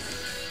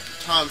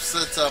 Tom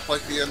sits up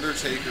like the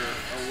Undertaker,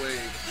 awake,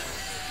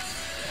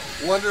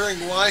 wondering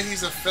why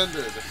he's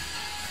offended.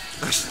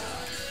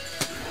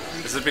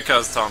 Is it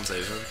because Tom's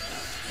Asian?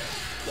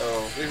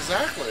 No,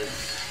 Exactly.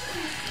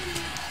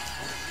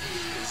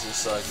 he's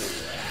just psychic.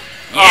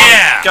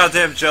 Yeah! Oh,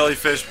 goddamn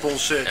jellyfish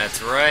bullshit.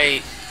 That's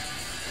right.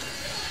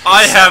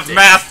 I have it.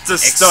 math to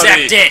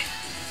study. Accept it!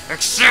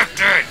 Accept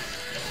it!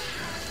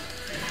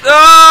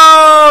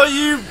 Oh,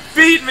 you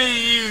beat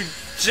me, you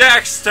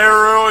jack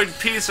steroid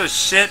piece of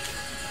shit. He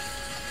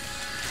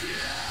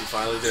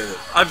finally did it.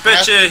 I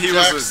bet you he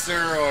Jack was.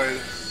 steroid.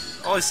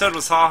 All he said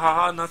was ha ha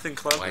ha, nothing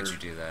clever. Why'd you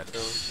do that?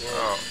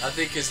 Well, I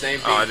think his name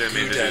Oh, being I didn't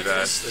mean to do Gudek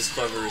that. is as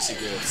clever as he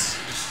gets.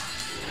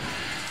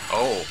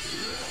 Oh.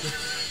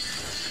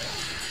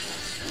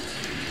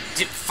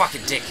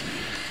 Fucking dick.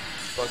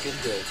 Fucking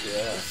dick,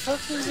 yeah. What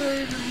does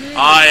that even mean?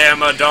 I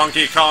am a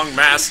Donkey Kong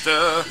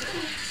master.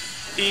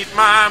 Eat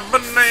my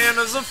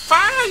bananas of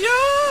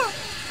fire.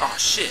 Oh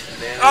shit.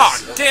 Bananas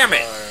Oh of damn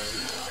it.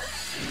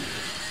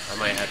 fire. I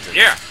might have to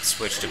Yeah.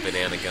 switch to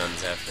banana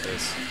guns after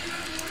this.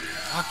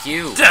 Fuck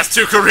you. Death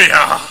to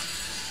Korea.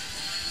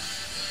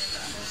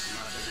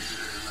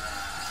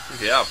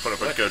 Yeah, I'll put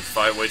up a good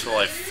fight. Wait till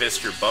I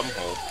fist your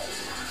bumhole.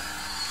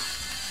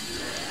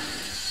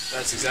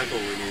 That's exactly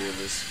what we needed,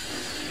 this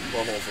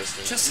bumhole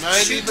fisting. Just 90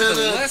 shoot to the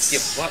minutes. left, you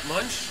butt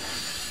munch.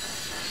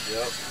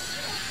 Yep.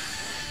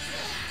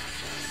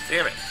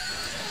 Damn it.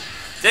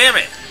 Damn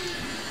it!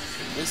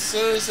 As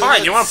soon as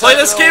Fine, you wanna play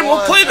this game?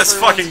 We'll play this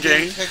fucking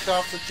game. Kicked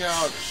off the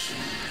couch.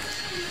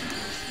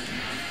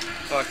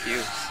 Fuck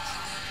you.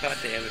 God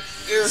damn it.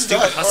 Here's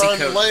Stupid that hussy arm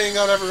coat. laying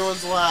on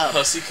everyone's lap.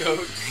 Pussy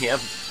coat. Yep.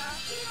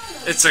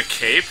 It's a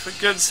cape,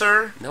 good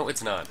sir? No,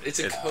 it's not. It's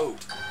a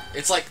coat.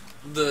 It's like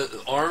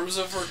the arms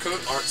of her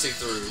coat aren't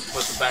see-through,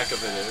 but the back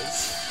of it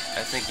is.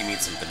 I think you need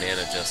some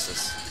banana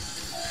justice.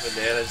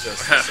 Banana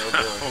justice, oh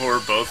boy. We're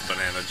both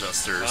banana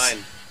justers.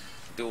 Fine.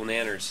 Dual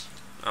nanners.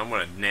 I'm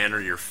gonna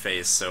nanner your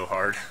face so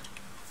hard.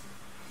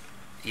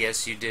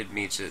 Yes, you did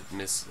miss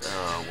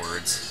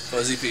words.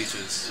 Fuzzy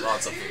peaches.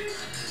 Lots of them.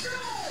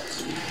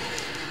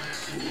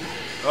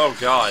 Oh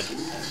god.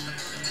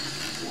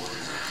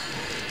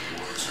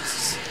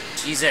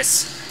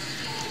 Jesus.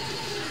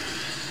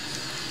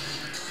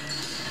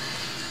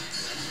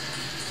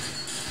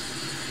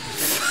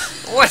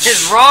 What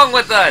is wrong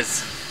with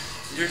us?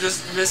 You're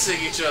just missing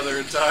each other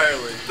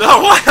entirely.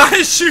 Oh, why did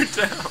I shoot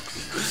down?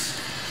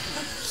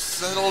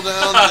 Settle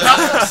down,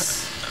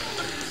 Dennis.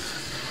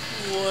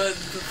 What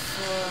the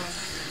fuck?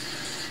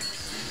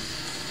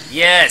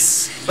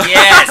 Yes.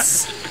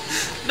 Yes.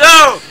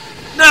 No!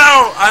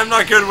 No! I'm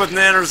not good with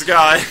nanners,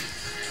 guy.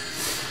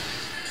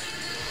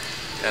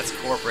 That's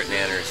corporate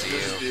nanners to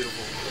This is you.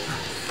 beautiful.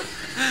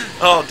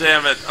 Oh,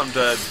 damn it. I'm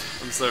dead.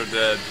 I'm so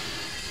dead.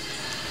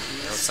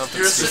 No, something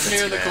You're sitting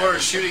here in the stupid's corner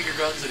bad. shooting your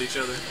guns at each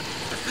other.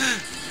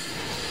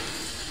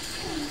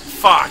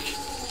 Fuck.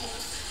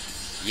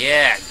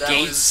 Yeah, That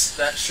Gates.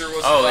 that sure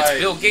was Oh, right. it's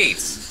Bill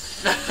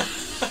Gates.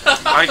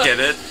 I get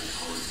it.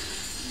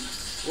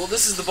 Well,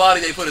 this is the body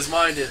they put his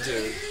mind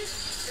into.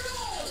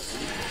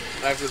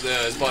 After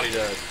his body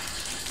died.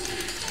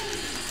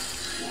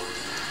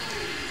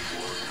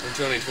 In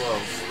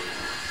 2012.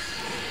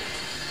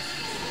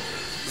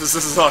 This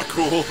is not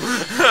cool.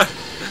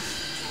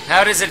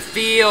 How does it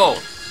feel?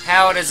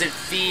 How does it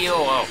feel?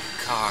 Oh,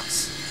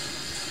 Cox.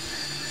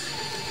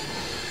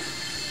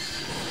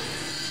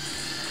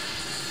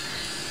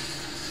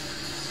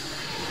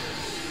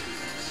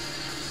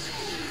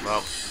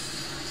 Well.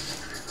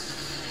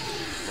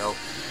 Nope.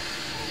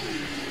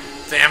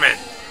 Damn it.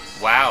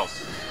 Wow.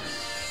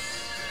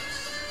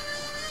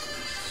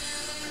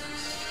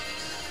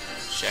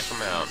 Check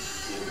him out.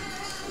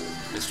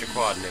 Mr.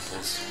 Quad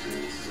Nipples.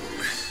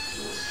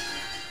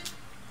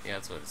 Yeah,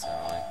 that's what it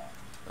sounded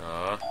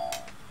like.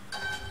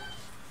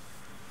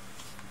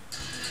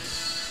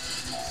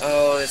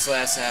 Oh, this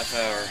last half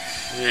hour.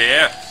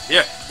 Yeah.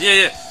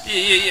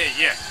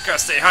 Gotta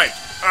stay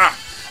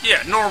hyped.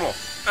 Yeah, normal.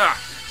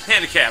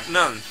 Handicap,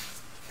 none.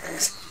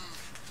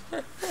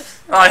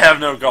 I have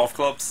no golf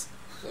clubs.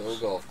 No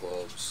golf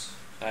clubs.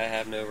 I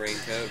have no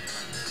raincoat.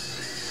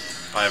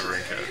 I have a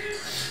raincoat.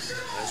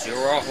 Because you're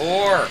a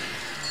whore!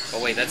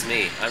 Oh wait, that's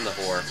me. I'm the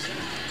whore.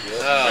 Yep.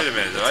 Oh, Wait a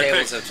minute, the did I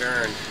tables pick- have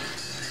turned.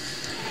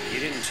 You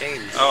didn't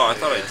change. Oh, I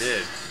thought I guess.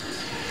 did.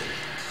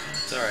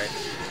 It's alright.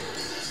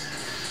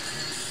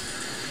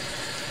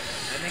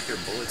 Did I make your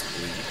bullets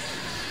bleed?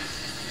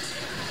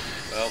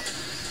 Well,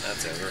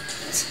 that's over.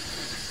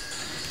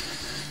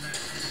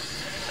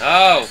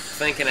 Oh,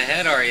 thinking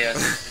ahead, are you?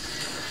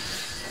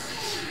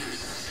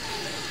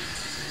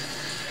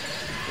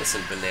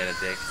 Listen, banana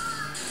dick.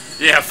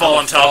 Yeah, fall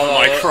on top of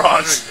my I'm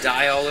crotch. gonna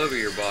die all over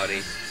your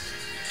body.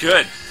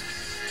 Good.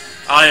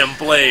 I am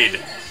Blade.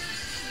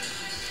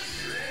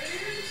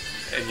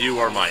 And you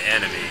are my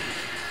enemy.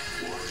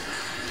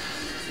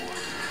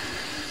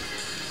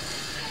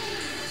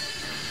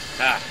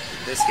 Ha!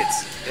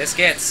 Biscuits.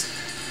 Biscuits!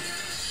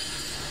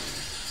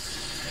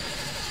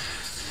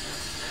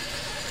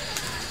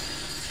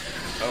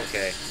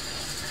 Okay.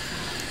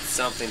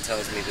 Something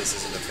tells me this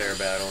isn't a fair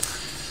battle.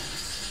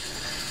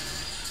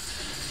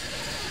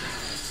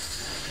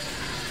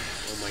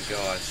 Oh my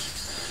gosh.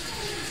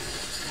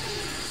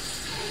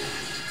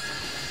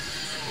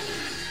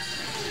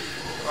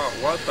 Oh,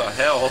 what the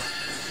hell?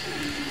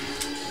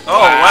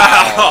 Oh,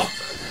 wow!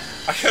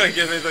 I couldn't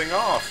get anything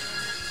off.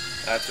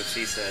 That's what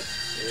she said.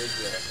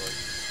 Exactly.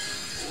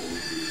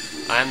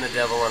 I'm the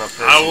devil on a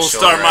person's I will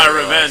shoulder, start my I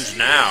realize. revenge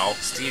now.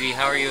 Stevie,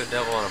 how are you a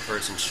devil on a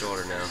person's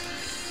shoulder now?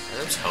 Are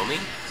those homing?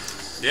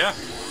 Yeah.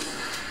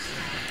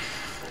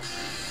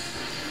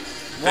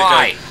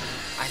 Why?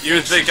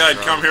 You think she's I'd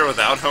drunk. come here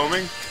without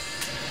homing?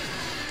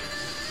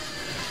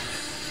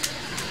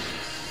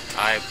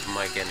 I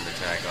might get an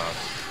attack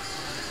off.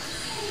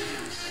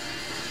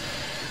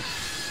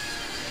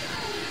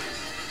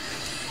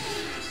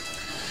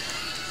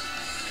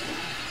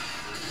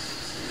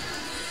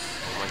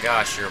 Oh my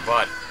gosh, you're a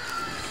butt.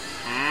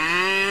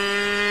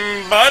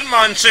 Bud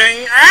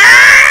munching.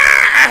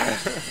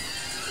 Ah!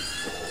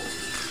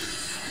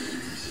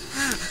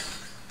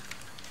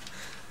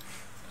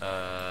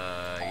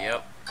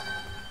 Yep.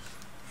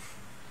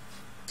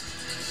 I'm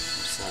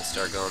just gonna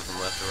start going from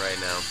left to right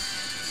now.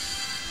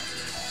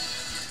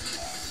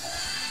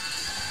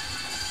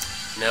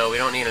 No, we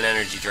don't need an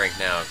energy drink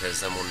now, because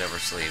then we'll never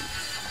sleep.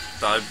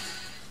 I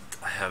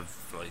have,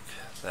 like,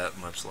 that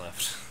much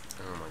left.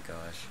 Oh my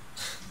gosh.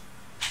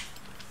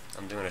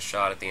 I'm doing a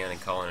shot at the end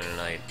and calling it a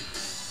night.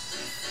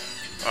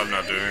 I'm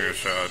not doing a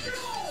shot.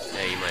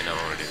 Yeah, you might not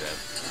want to do that.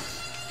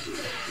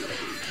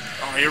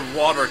 Oh, you're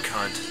water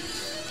cunt.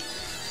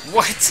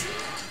 What?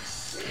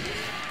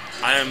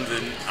 I am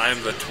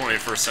the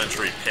 21st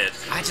century pit.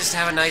 I just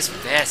have a nice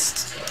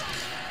vest.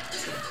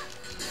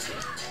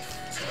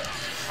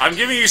 I'm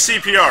giving you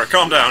CPR.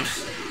 Calm down.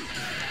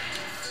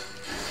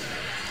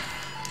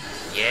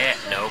 Yeah,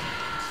 no.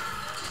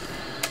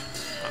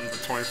 I'm the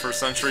 21st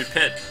century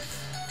pit.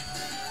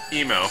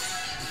 Emo.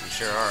 You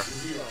sure are.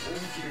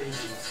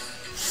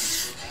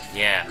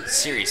 Yeah,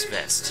 serious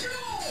vest.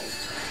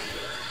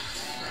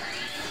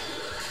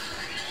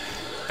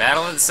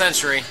 Battle of the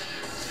century.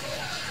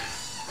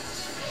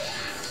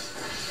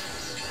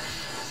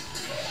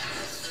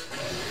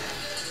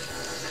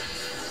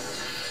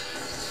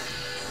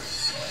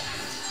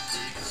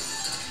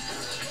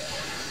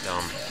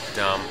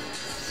 Dumb.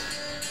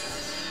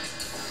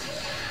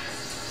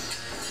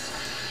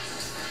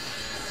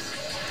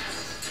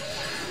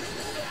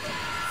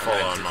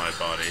 Fall on my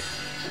body.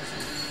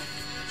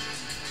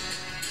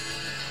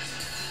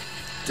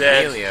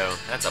 Dead. Emilio,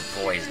 that's a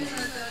poison.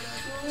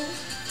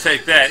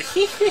 Take that.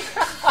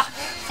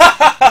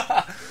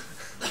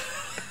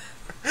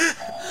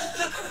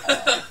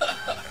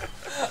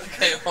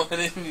 Okay, well,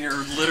 then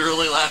you're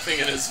literally laughing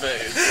in his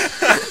face.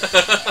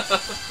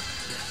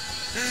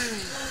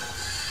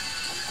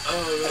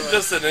 I'm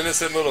just an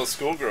innocent little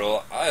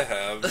schoolgirl. I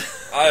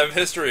have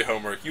history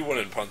homework. You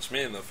wouldn't punch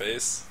me in the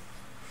face.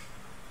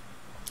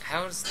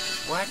 How's...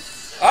 what?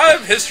 I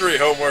have history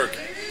homework.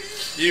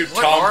 You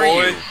What tomboy.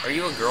 are you? Are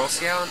you a Girl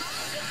Scout?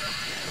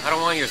 I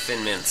don't want your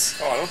Thin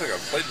Mints. Oh, I don't think I've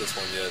played this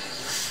one yet.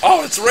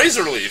 Oh, it's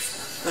Razor Leaf.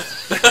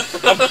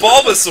 A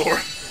Bulbasaur.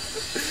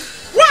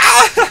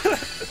 Wow!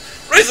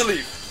 Razor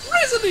Leaf.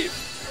 Razor Leaf.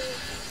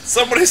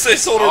 Somebody say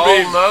Solar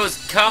Beam.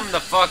 Almost come the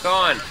fuck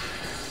on.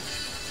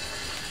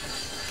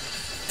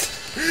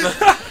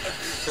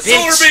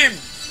 Solar Bitch. Beam.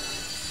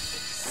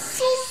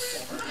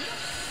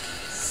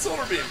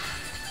 Solar Beam.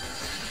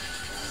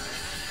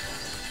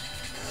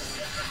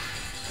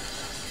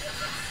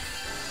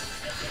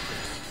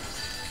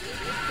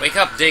 Wake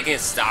up,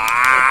 Dickens. Stop.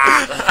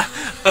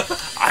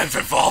 I've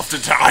evolved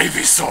into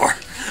Ivysaur.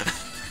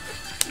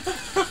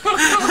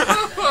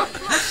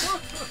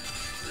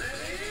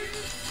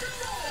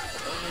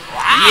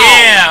 Wow.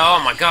 Yeah, oh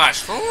my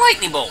gosh.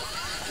 Lightning bolt.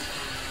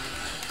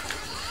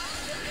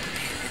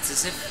 Man, it's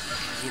as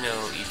if, you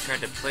know, you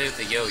tried to play with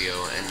the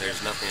yo-yo and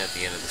there's nothing at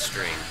the end of the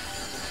string.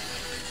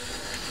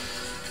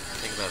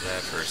 Think about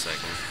that for a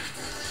second.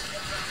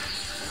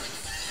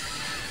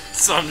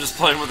 So I'm just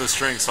playing with a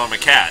string, so I'm a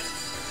cat.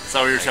 Is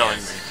that what you're telling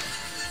me?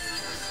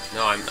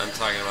 No, I'm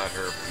talking about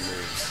her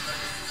moves.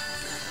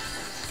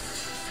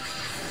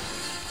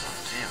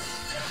 Damn.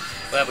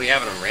 Glad we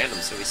have it on random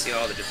so we see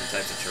all the different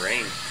types of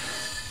terrain.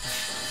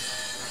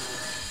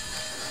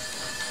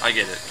 I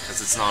get it, because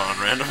it's not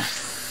on random.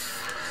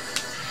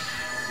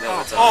 No,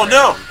 it's on Oh,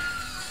 no! random.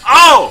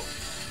 Oh!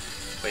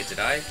 Wait, did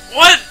I?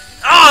 What?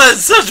 Oh,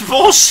 that's such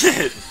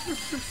bullshit!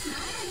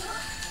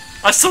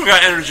 I still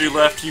got energy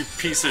left, you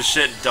piece of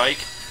shit dyke.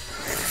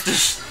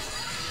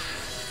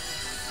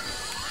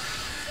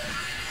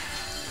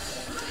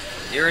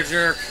 You're a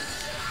jerk.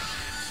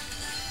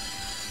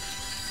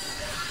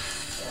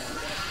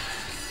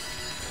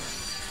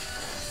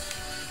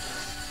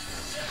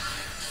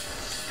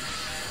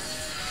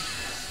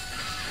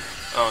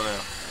 Oh no.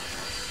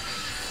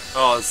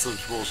 Oh, that's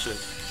such bullshit.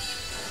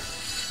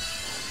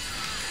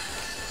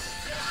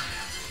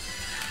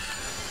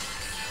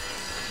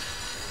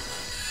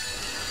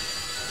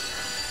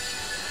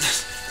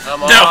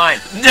 Come No! on.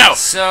 No!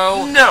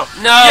 So... No!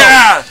 No!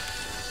 Yeah!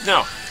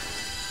 No.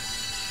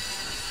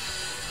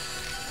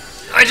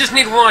 I just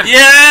need one.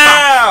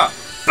 Yeah!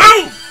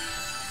 Boom!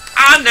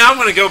 And now I'm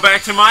gonna go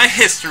back to my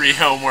history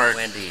homework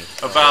Wendy.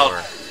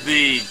 about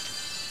the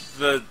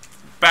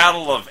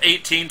Battle of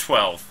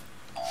 1812.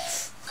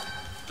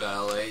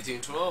 Battle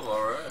 1812,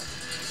 alright.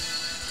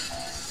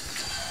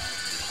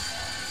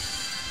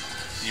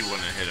 You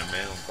wouldn't hit a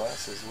man with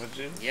glasses, would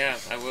you? Yeah,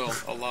 I will.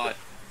 A lot.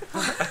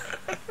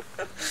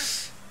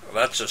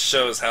 That just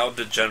shows how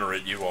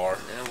degenerate you are.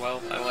 Yeah,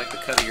 well, I like the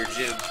cut of your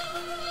jib.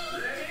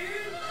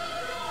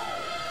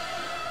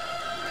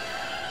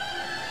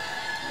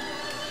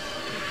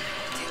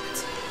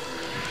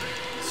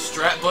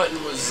 Strat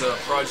button was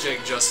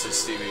Project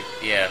Justice, Stevie.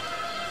 Yeah.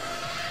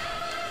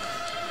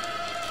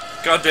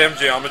 Goddamn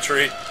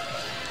geometry.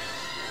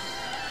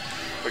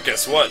 But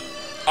guess what?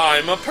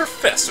 I'm a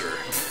professor.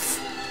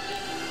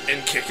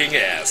 And kicking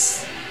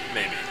ass.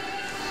 Maybe.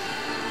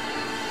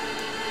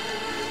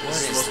 What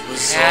This is the is most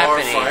bizarre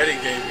happening? fighting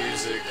game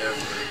music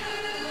ever.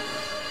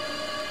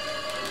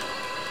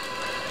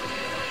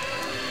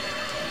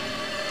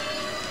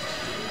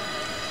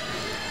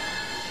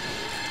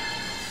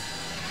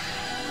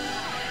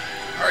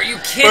 Are you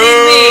kidding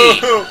me?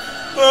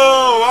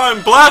 Oh,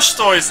 I'm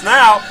Blastoise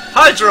now!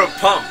 Hydro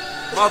Pump!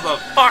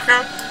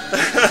 Motherfucker!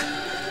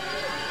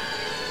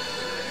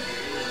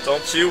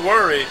 Don't you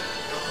worry.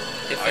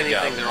 If I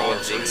got anything, they're all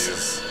more for you.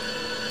 jinxes.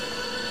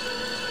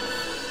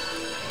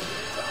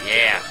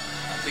 Yeah. I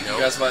think you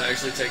guys might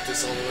actually take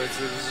this all the way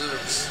through the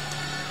zooms.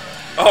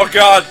 Oh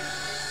god!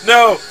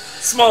 No!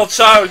 Small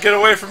child, get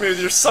away from me with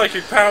your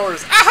psychic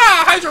powers!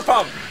 Aha! Hydro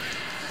pump!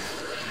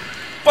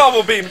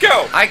 Bubble beam,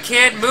 go! I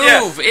can't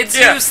move! Yeah. It's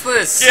Yeah.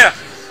 useless! Yeah!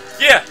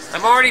 Yeah!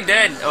 I'm already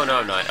dead! Oh, no,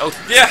 I'm not. Oh,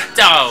 Yeah!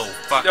 oh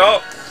fuck.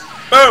 Oh!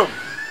 Boom!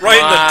 Right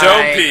in the My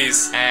dome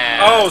piece!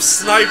 ass. Oh,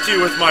 sniped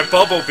you with my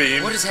bubble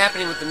beam! What is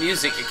happening with the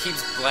music? It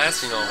keeps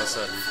blasting all of a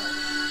sudden.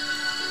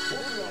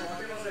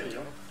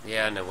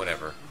 Yeah, no,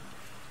 whatever.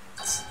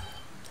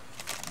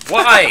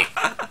 Why?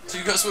 Do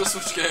you guys want to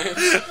switch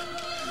games?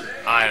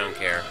 I don't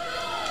care.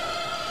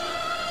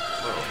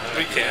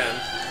 We can. I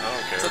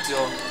don't It's up care. to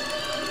y'all.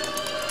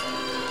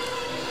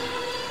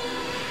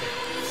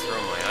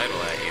 Throw my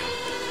idol at you.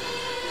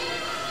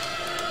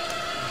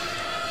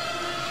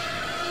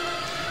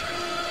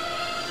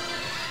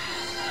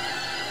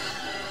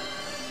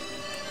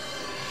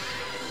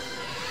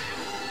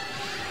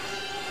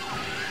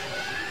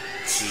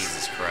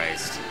 Jesus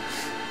Christ.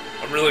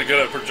 I'm really good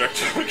at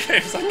projectile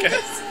games, I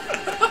guess.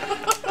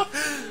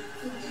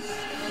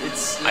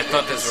 I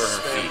thought those were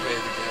her Spam feet.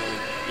 baby game.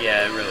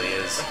 Yeah, it really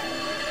is.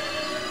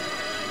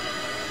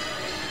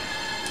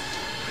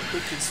 Who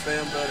can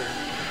spam better?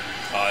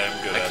 I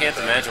am good I at can't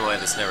it. imagine why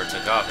this never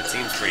took off. It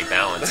seems pretty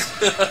balanced.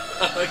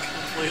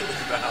 Completely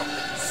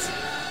balanced.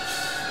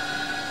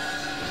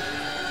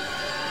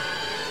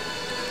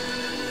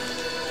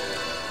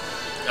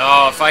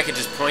 Oh, if I could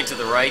just point to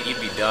the right, you'd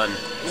be done.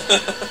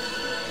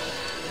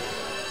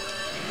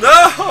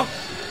 No!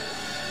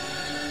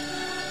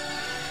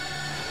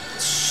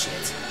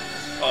 Shit.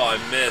 Oh, I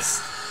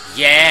missed.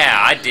 Yeah,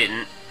 I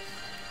didn't.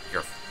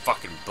 Your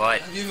fucking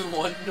butt. Have you even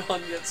won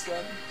one yet,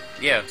 Scott?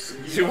 Yeah.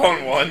 You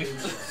won one.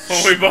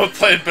 When we both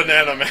played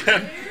Banana Man.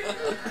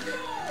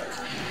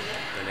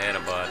 Banana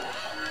butt.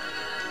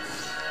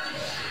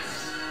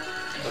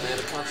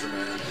 Banana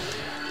contraband.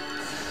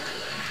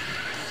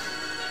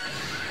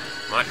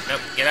 Come on, no,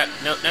 get out.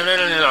 No, no, no,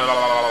 no, no, no, no, no,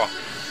 no.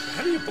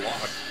 How do you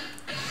block?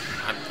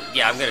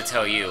 Yeah, I'm gonna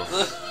tell you.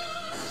 Oh,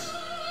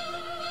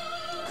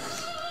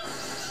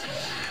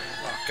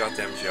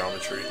 goddamn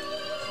geometry.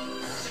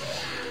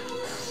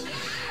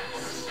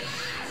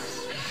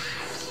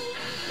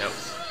 Nope.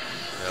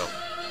 Nope.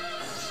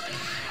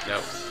 Nope.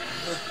 Nope.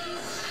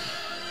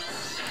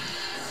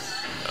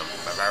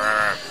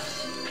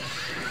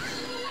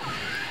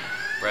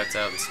 Brett's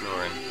out and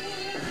snoring.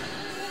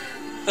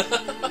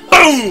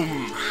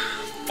 Boom!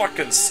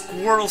 Fucking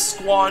squirrel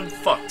squad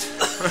fucked.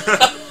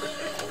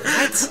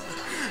 What?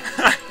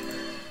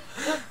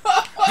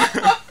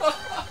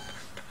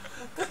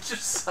 That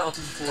just sounds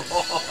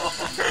wrong.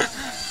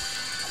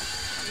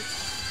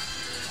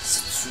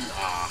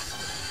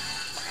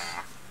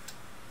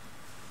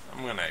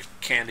 I'm gonna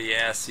candy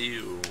ass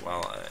you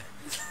while I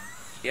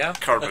Yeah?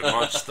 carpet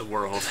munch the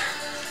world.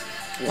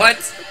 What?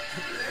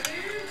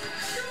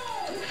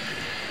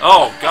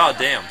 Oh,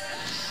 goddamn.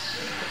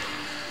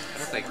 I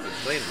don't think we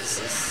played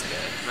this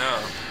guy.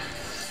 No.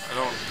 I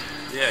don't.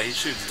 Yeah, he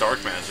shoots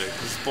dark magic.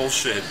 This is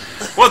bullshit.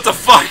 What the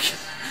fuck?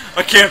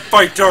 I can't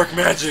fight dark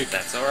magic.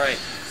 That's alright.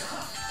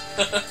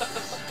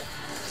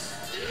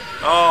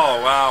 Oh,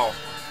 wow.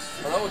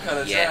 Well, that one kind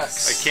of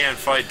Yes. I can't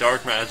fight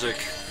dark magic.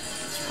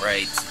 That's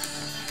right.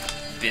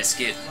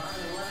 Biscuit.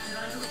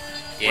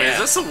 Yeah. Wait, is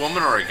this a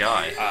woman or a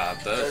guy?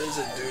 That Both. is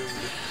a dude.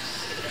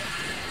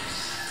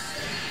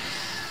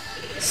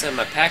 Send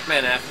my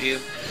Pac-Man after you.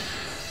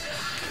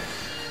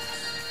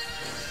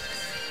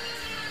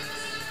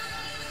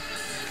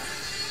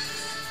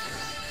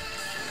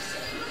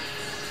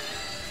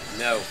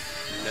 No.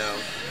 No.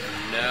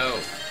 No.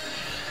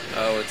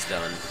 Oh, it's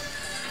done.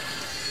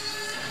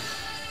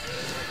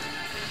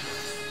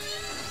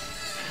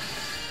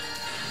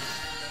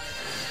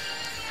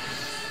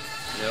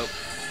 Nope.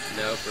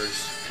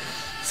 Nopers.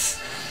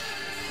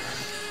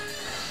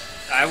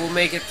 I will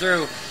make it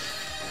through.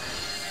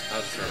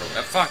 I'll throw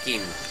a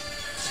fucking...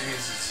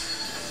 Jesus.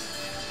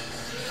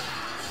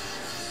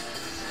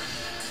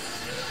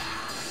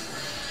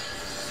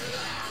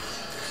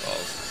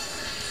 balls.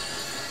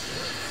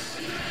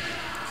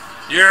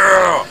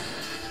 Yeah!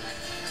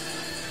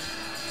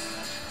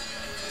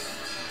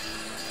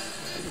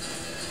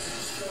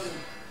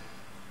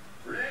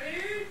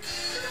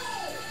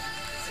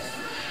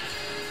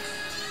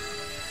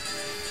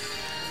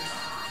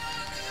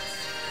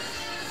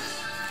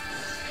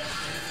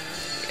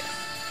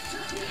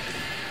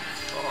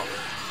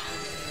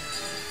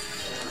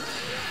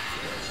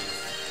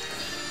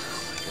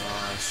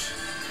 Gosh.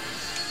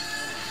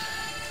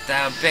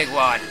 Down, big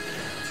one.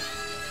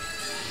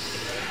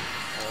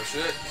 Oh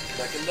shit.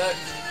 Neck and neck.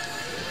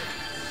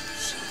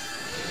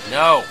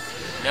 No.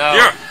 No.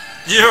 Yeah!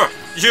 Yeah!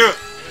 Yeah!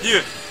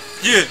 Yeah!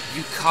 Yeah!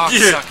 You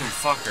cocksucking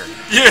fucker.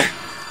 Yeah!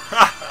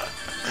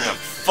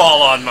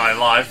 Fall on my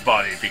live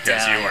body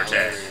because Down. you are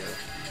dead.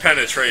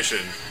 Penetration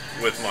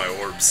with my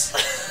orbs.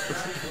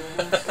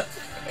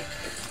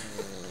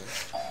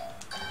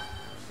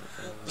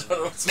 don't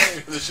know what's wrong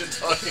with this shit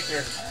talking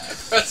here.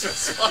 Press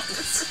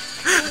response.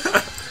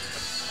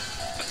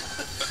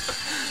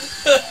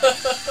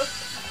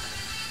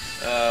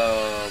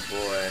 Oh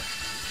boy.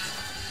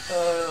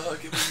 I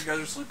can't believe you guys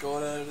are still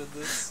going at it at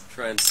this.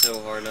 Trying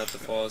so hard not to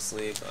fall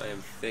asleep. I am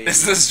fading.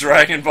 Is this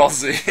Dragon Ball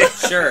Z?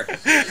 Sure.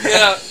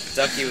 Yeah.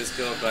 Ducky was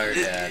killed by her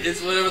dad.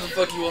 It's whatever the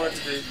fuck you want it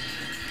to be.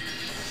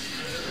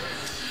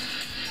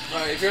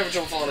 Alright, if you're having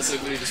trouble falling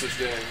asleep, we need to switch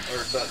game. Or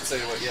not say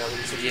what, yeah, we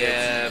need to switch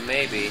Yeah,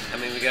 maybe. I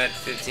mean, we got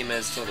 15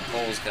 minutes till the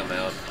polls come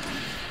out.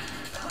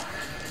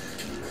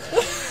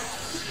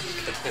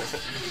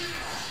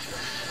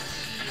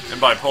 And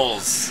by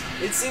polls.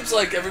 It seems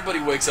like everybody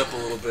wakes up a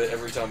little bit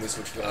every time we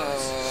switch games.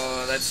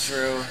 Oh, that's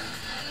true.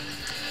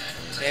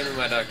 Hand me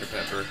my Dr.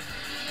 Pepper.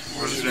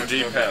 Where's your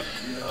deep pep?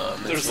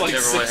 There's like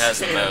whichever one 6 has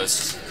the cans.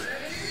 most.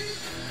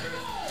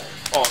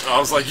 Oh, I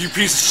was like, you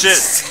piece of shit.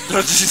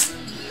 Don't just...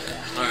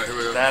 Alright, here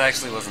we go. That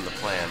actually wasn't the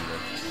plan, but...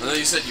 I know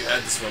you said you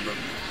had this one, but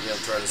you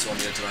haven't tried this one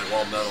yet tonight.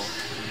 Wall Metal.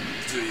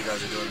 The two of you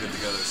guys are doing good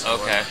together, so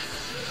Okay.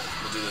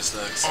 we'll do this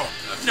next. Oh,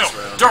 after no! this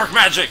round. Dark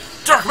magic!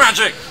 Dark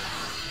magic!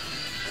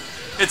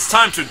 It's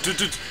time to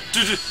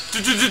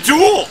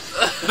duel!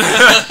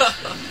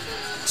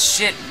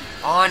 Shit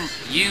on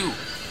you.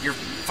 Your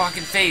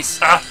fucking face.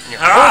 Ah, Your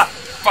ah.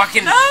 whole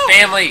fucking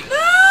family.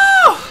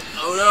 Oh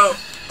no!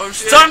 Oh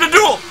shit! It's time to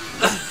duel!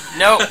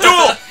 No.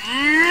 Duel!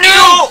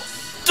 No!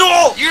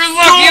 Duel! You're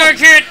lucky I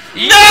can't.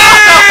 No!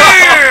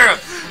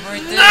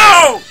 Right there.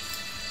 No!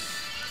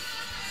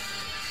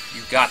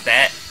 You got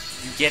that.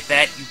 You get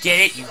that. You get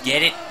it. You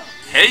get it.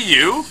 Hey,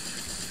 you!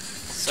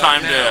 So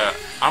Time now- to...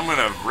 I'm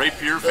gonna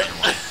rape your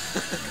family.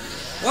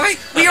 What?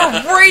 We are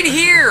right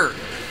here.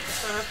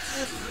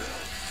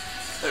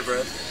 Hey,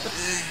 Brad.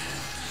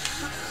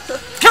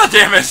 God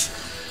damn it!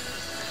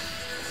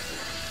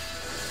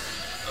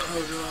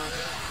 Oh god.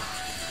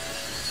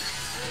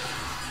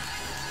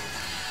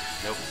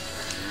 Nope.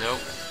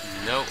 Nope.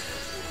 Nope.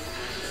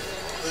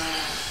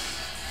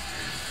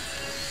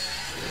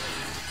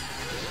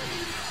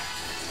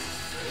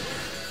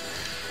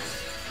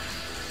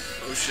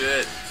 Oh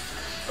shit.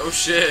 Oh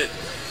shit.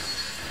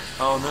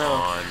 Oh Come no.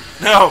 on.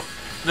 No!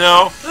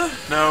 No!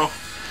 No!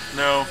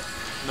 No!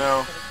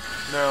 No!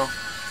 No!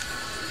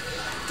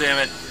 Damn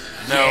it.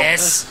 No.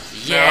 Yes.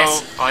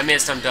 Yes. No. Oh, I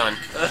missed. I'm done.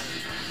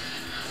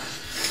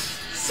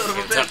 Son of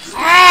a It's up. bitch.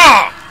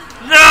 Ah!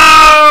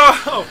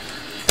 No!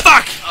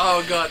 Fuck!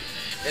 Oh god.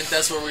 And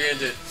that's where we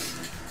end it.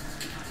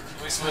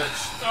 We switch.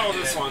 Oh,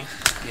 this one.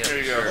 Yeah, There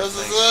you go. sure. This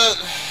is it.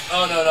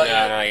 Oh no, No, not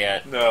yet. not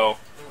yet. No.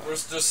 We're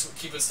just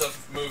keeping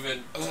stuff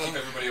moving to keep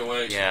everybody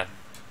awake. Yeah.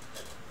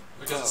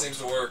 Because it seems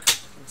to work.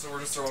 So we're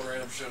just throwing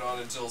random shit on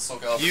until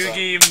SoCal.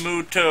 Yugi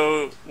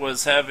Muto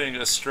was having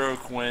a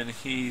stroke when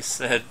he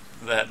said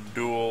that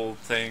duel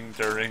thing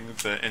during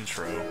the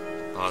intro.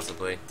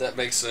 Possibly. That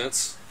makes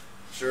sense.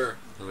 Sure.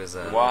 Who is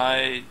that?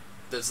 Why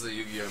That's the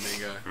Yu-Gi-Oh! Main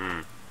guy.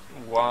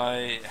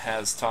 why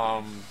has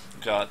Tom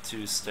got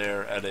to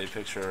stare at a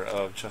picture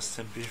of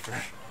Justin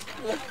Bieber?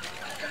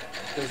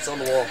 It's on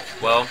the wall.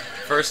 Well,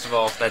 first of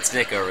all, that's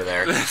Nick over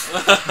there.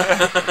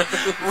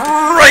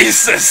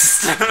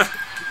 Racist!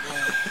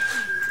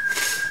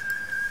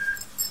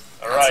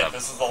 Alright, That's a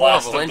this is the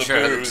last of horrible the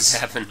intro that booze. just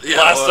happened. Yeah,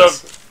 Last it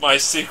was. of my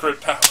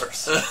secret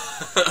powers.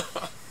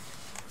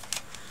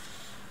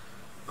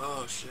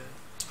 Oh shit.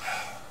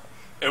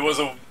 It was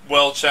a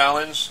well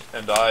challenge,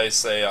 and I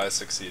say I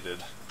succeeded.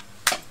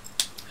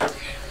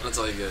 That's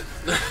all you get.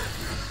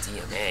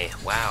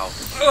 DNA. Wow.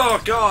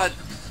 Oh god!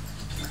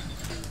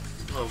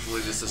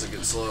 Hopefully this doesn't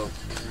get slow.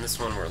 In this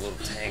one, we're little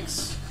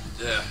tanks.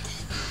 Yeah.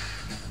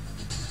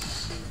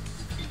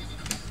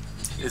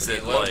 Is Okay,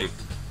 it load. like...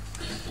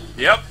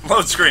 Yep,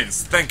 load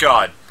screens, thank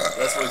god.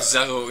 That's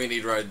exactly what we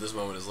need right at this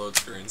moment is load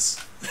screens.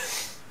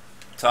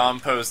 Tom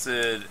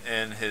posted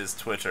in his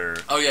Twitter,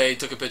 Oh yeah, he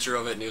took a picture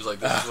of it and he was like,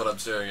 this is what I'm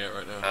staring at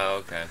right now. Oh,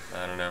 okay.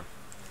 I don't know.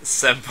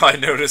 Senpai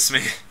noticed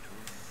me.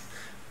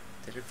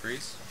 Did it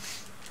freeze?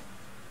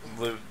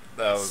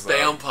 That was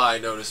Spam pie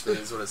noticed me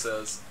is what it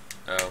says.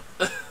 Oh.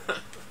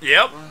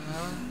 Yep.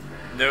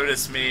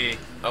 Notice me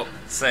Oh.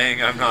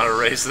 saying I'm not a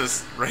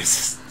racist.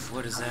 Racist.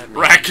 What does that mean?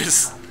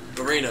 Rackus.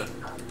 Arena.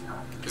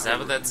 Is that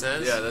what that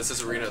says? Yeah, that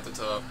says arena at the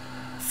top.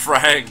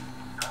 Frag.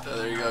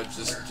 There you go,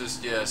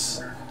 just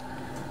yes.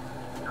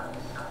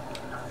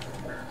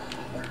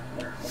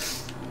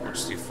 We'll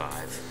just do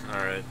 5.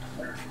 Alright.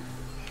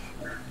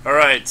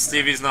 Alright,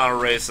 Stevie's not a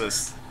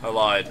racist. I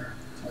lied.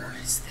 What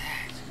is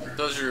that?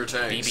 Those are your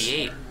tanks.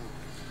 BB-8.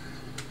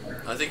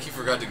 I think he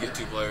forgot to get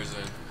 2 players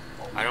in.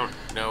 I don't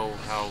know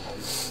how...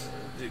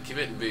 Dude, keep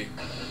hitting B.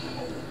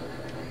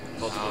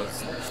 how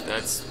Multiplayer.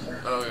 that's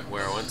Oh, yeah.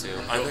 where I went to.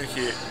 I think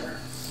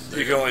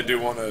you can only do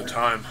one at a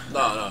time.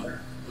 No.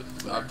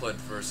 I played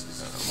first.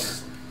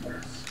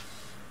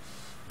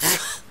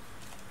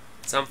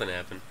 Something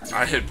happened.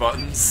 I hit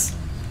buttons.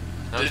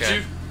 Okay. Did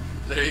you?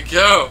 There you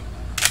go.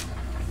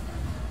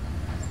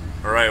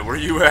 Alright, where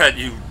you at,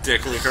 you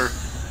dick licker?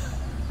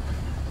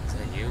 Is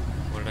that you?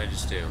 What did I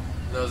just do?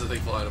 That was the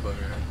thing flying above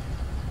your head.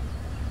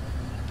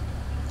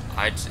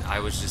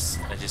 I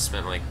just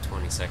spent like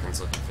 20 seconds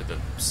looking for the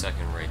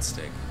second right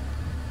stick.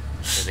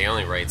 Or the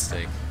only right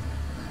stick.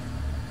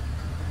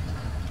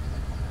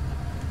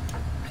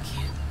 I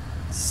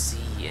can't see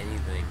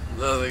anything.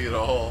 Nothing at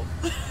all.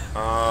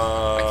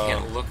 I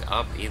can't look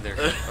up either.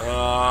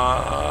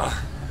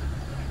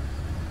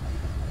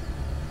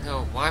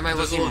 No, why am I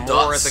Those looking little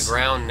more dots. at the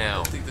ground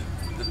now? I think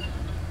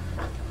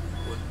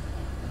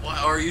why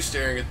are you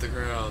staring at the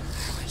ground?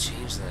 How do I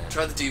change that?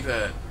 Try the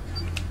D-pad.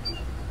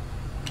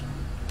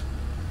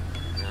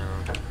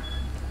 No.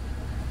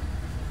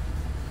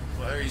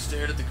 Why are you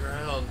staring at the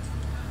ground?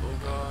 Oh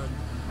god.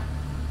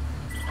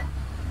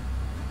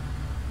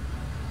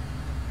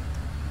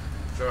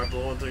 Try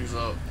blowing things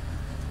up.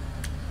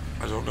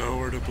 I don't know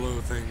where to blow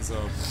things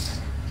up.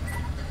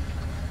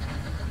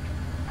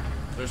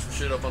 There's some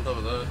shit up on top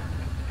of that.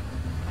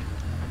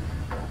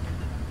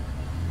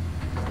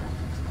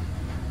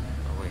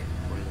 Oh wait,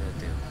 what did that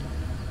do?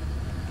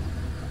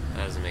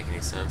 That doesn't make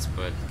any sense,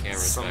 but the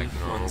camera's back to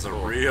normal. Someone's a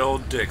Cool. real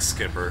dick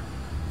skipper.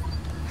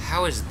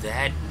 How is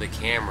that the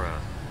camera?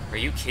 Are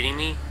you kidding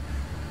me?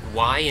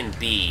 Y and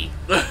B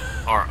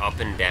are up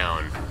and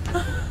down.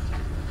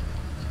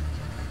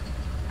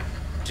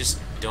 Just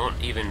don't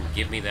even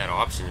give me that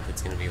option if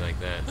it's gonna be like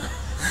that.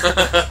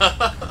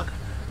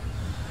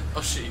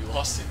 Oh shit, you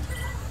lost it.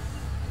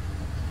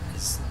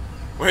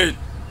 Wait,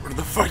 where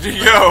the fuck did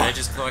you Can I go?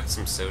 just collect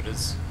some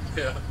sodas?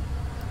 Yeah.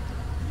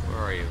 Where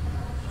are you?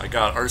 I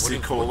got What RC do,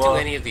 Cola. what do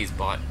any of these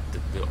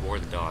or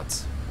the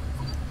dots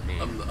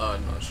mean? I'm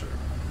not sure.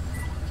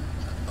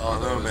 I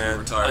don't know, is man.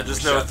 we're tired. I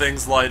just We're know shut-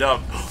 things light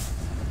up.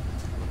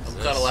 I'm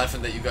kind of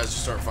laughing that you guys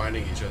just start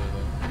finding each other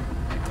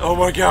though. Oh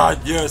my god,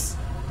 yes.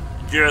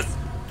 Yes.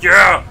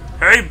 Yeah!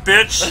 Hey,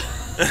 bitch!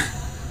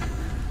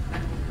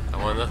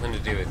 I want nothing to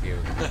do with you.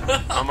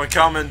 I'm a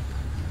coming.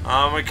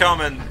 I'm a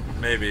coming.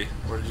 Maybe.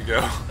 Where did you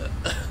go?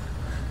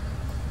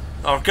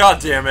 Oh, god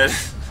damn it.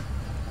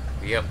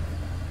 Yep.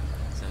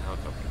 It's a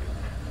helicopter.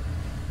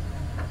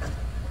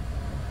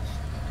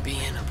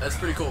 Being a That's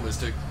pretty cool,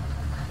 Mystic.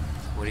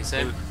 What do you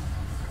say?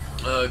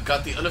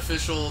 Got the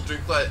unofficial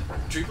Dreamless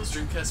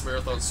Dreamcast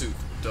marathon suit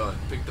done.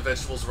 Picked the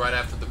vegetables right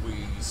after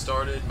we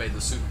started, made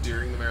the soup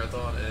during the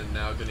marathon, and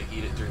now gonna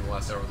eat it during the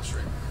last hour of the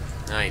stream.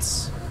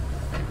 Nice.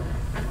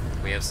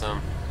 We have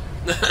some.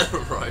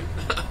 Right.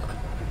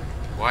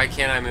 Why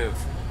can't I move?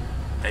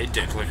 Hey,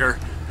 dick licker.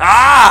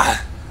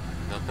 Ah!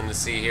 Nothing to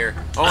see here.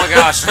 Oh my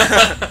gosh!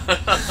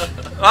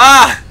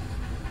 Ah!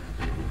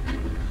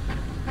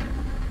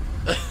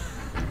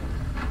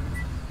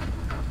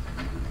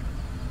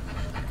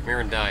 Come here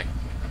and die.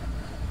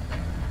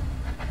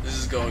 This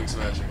is going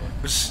smashingly.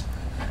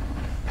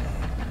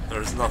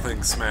 There's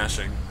nothing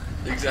smashing.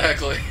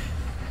 Exactly.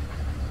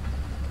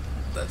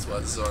 That's why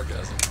the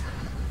sarcasm.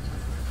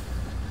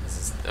 This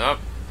is up.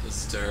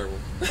 This is terrible.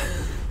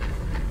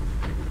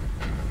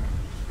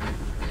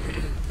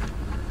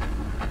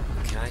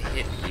 Can I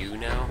hit you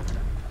now?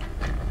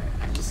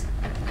 Just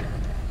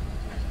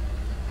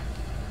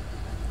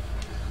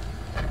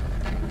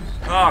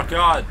Oh,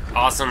 god.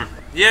 Awesome.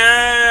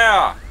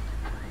 Yeah!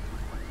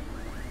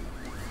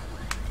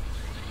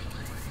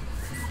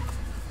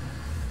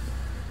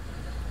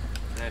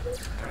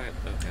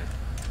 Okay.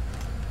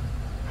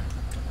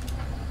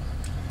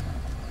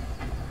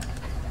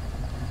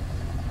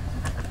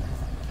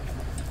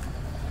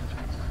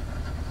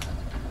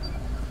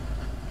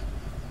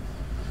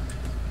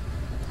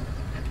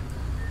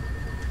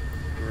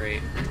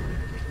 Great. I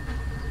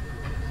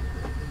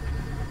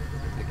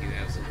think you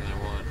have something I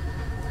want.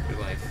 Good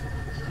life.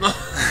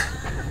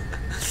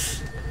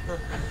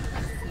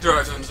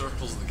 drive in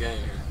circles of the game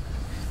here.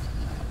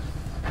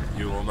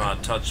 You will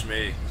not touch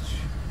me.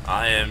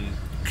 I am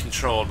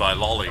controlled by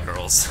lolly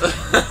girls. How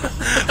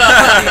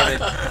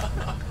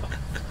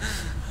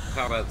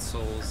about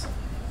souls?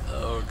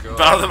 Oh god.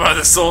 Bound by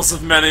the souls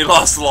of many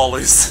lost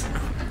lollies.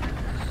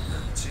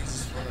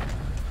 Jesus fuck.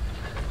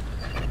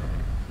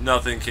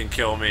 Nothing can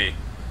kill me.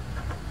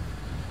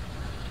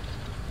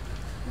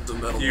 The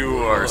metal You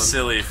will are run.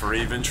 silly for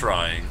even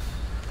trying.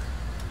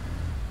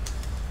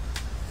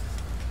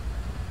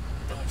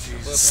 Oh,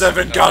 Jesus.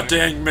 7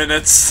 goddamn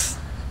minutes.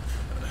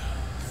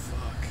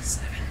 Fuck.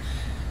 7.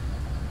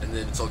 And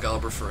then Soul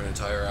Calibur for an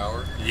entire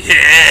hour?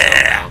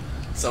 Yeah!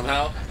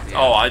 Somehow? Yeah.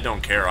 Oh, I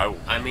don't care.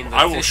 I mean, the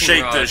I will fishing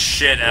shake rod the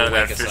shit out of will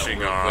that wake us up fishing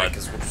real rod.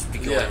 because we'll just be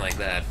going Yeah. like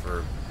that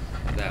for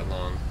that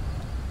long.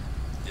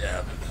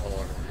 Yeah, but how long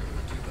are we going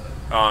to do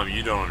that?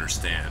 You don't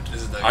understand.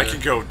 Is it that I good?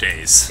 can go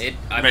days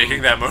I making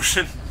mean, that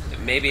motion.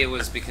 Maybe it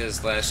was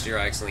because last year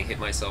I accidentally hit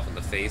myself in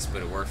the face,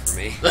 but it worked for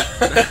me.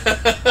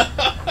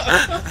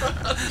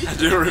 I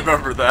do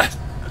remember that.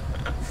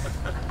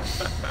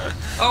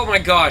 Oh my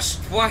gosh!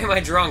 Why am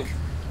I drunk?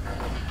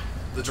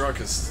 The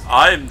drunkest.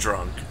 I'm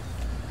drunk.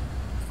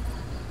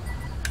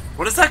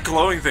 What is that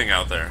glowing thing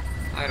out there?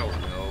 I don't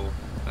know.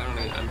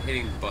 I'm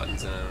hitting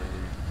buttons and I don't even...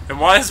 And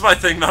why is my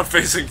thing not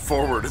facing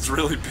forward? It's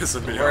really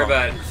pissing me Don't worry off.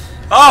 about it.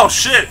 Oh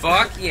shit!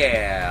 Fuck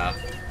yeah!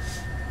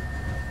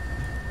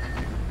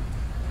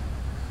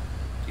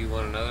 Do you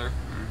want another?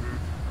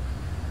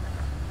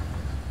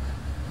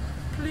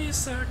 Please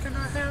Can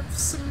I have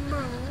some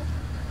more?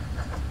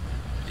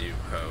 You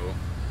hoe.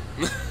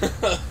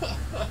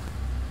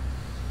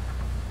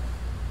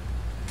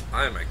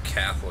 I am a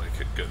Catholic,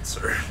 good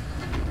sir.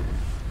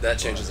 That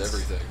changes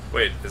everything.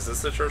 Wait, is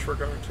this the church we're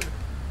going to?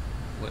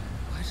 What?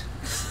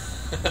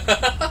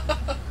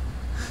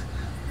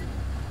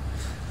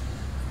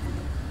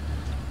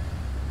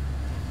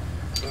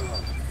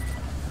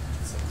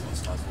 So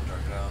close, might as well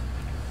drag it out.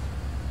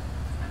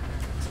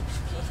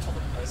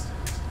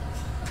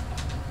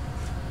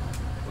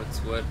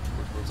 What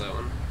was that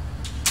one?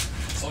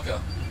 Okay.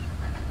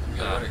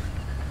 Get ready.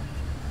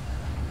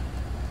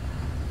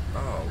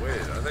 Oh,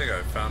 wait, I think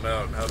I found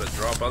out how to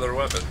drop other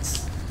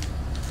weapons.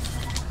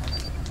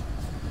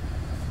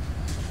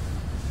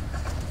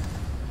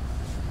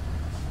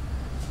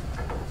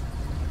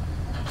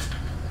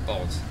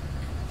 Balls.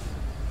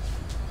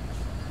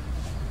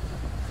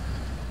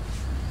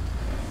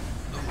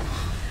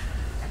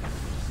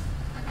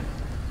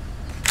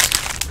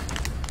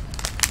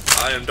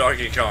 I am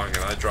Donkey Kong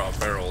and I drop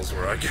barrels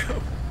where I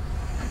go.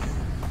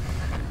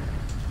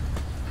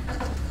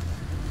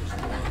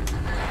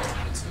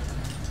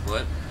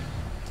 What?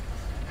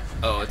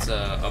 Oh, it's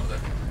up there.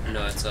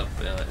 No, it's up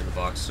in the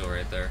box still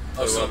right there.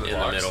 Oh, so in the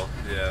box? middle.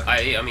 Yeah.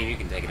 I mean, you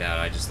can take it out.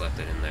 I just left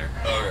it in there.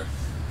 Okay.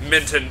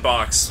 Minton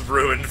box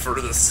ruined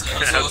for the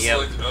scrap. So it's Yep.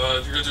 like,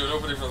 you're gonna do an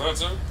opening for that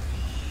too?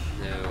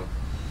 No.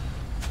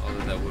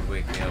 Although that would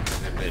wake me up a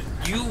good bit.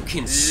 You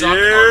can suck on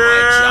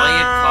my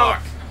giant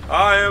cock.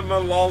 I am a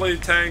lolly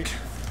tank.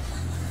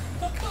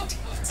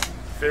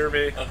 Fear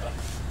me.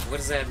 What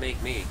does that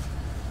make me?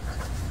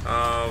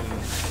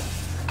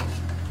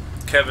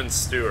 Kevin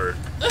Stewart.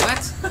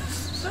 What?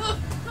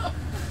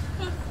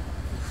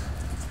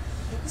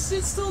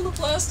 It's still in the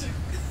plastic.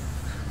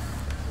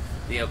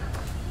 Yep.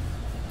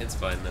 It's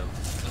fine though.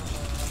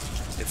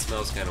 It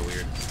smells kind of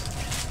weird.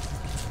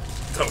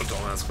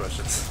 Don't ask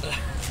questions.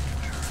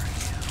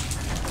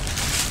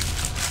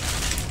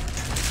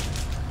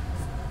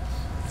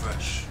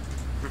 Fresh.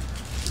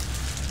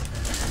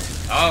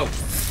 Oh.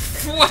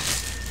 What?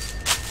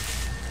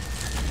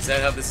 Is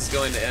that how this is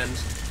going to end?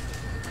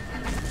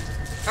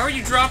 How are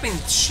you dropping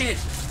shit?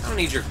 I don't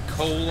need your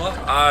cola.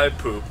 I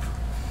poop.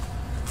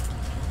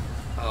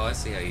 Oh, I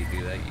see how you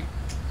do that, you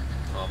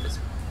pompous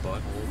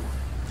butthole.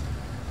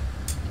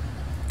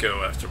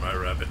 Go after my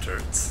rabbit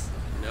turds.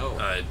 No,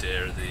 I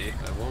dare thee.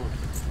 I won't.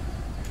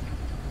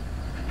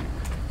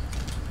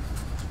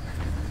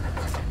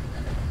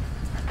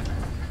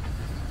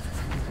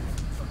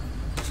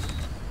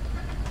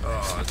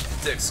 Oh,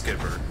 dick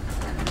skipper.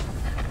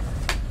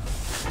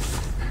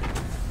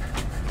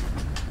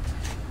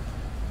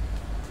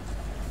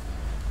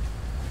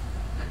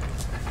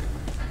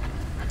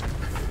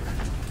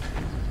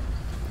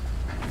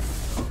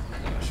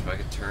 Gosh, if I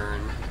could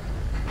turn.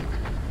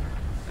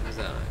 What is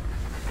that?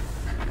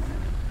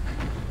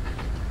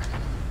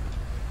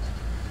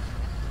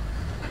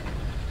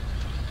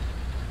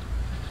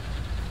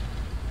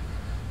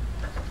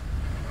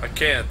 I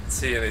can't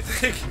see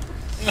anything.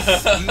 You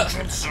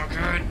can suck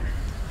it.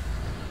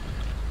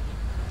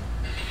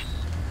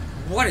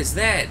 What is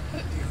that?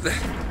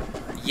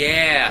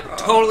 Yeah,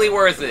 totally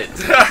worth it.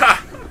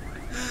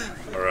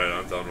 Alright,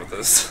 I'm done with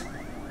this.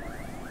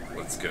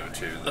 Let's go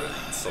to the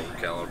Soul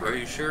Calibur. Are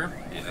you sure?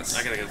 Yes.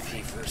 I gotta go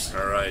pee first.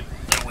 Alright.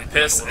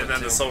 Piss and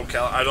then the Soul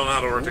Calibur. I don't know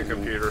how to work the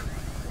computer.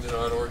 You know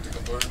how to work the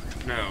computer?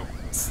 No,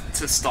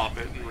 to stop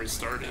it and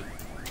restart it.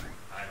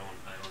 I don't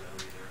know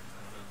either.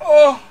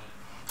 Oh!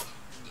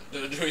 Do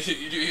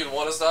you even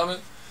want to stop it?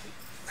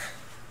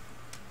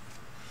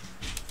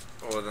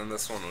 Well, then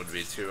this one would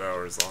be 2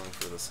 hours long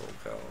for the Soul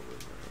Calibur.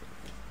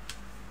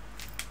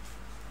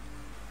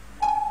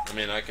 I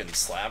mean, I can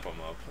slap them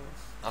up.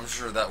 I'm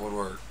sure that would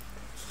work.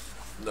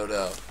 No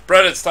doubt.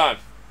 Brett, it's time.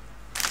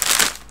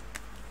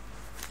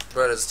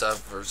 Brett, it's time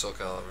for Soul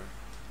Calibur.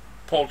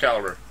 Pole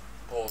Calibur.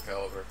 Pole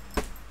Calibur.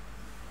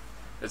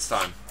 It's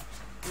time.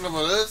 You know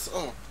what it is?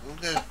 Oh,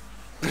 okay.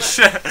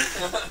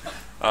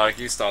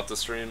 Can you stop the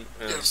stream?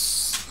 And,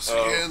 Yes,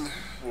 again.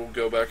 We'll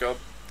go back up.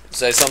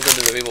 Say something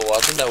to the people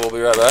watching that we'll be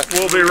right back.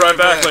 We'll be right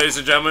back, ladies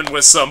and gentlemen,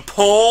 with some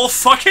Pole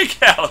fucking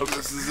Calibur.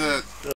 This is it.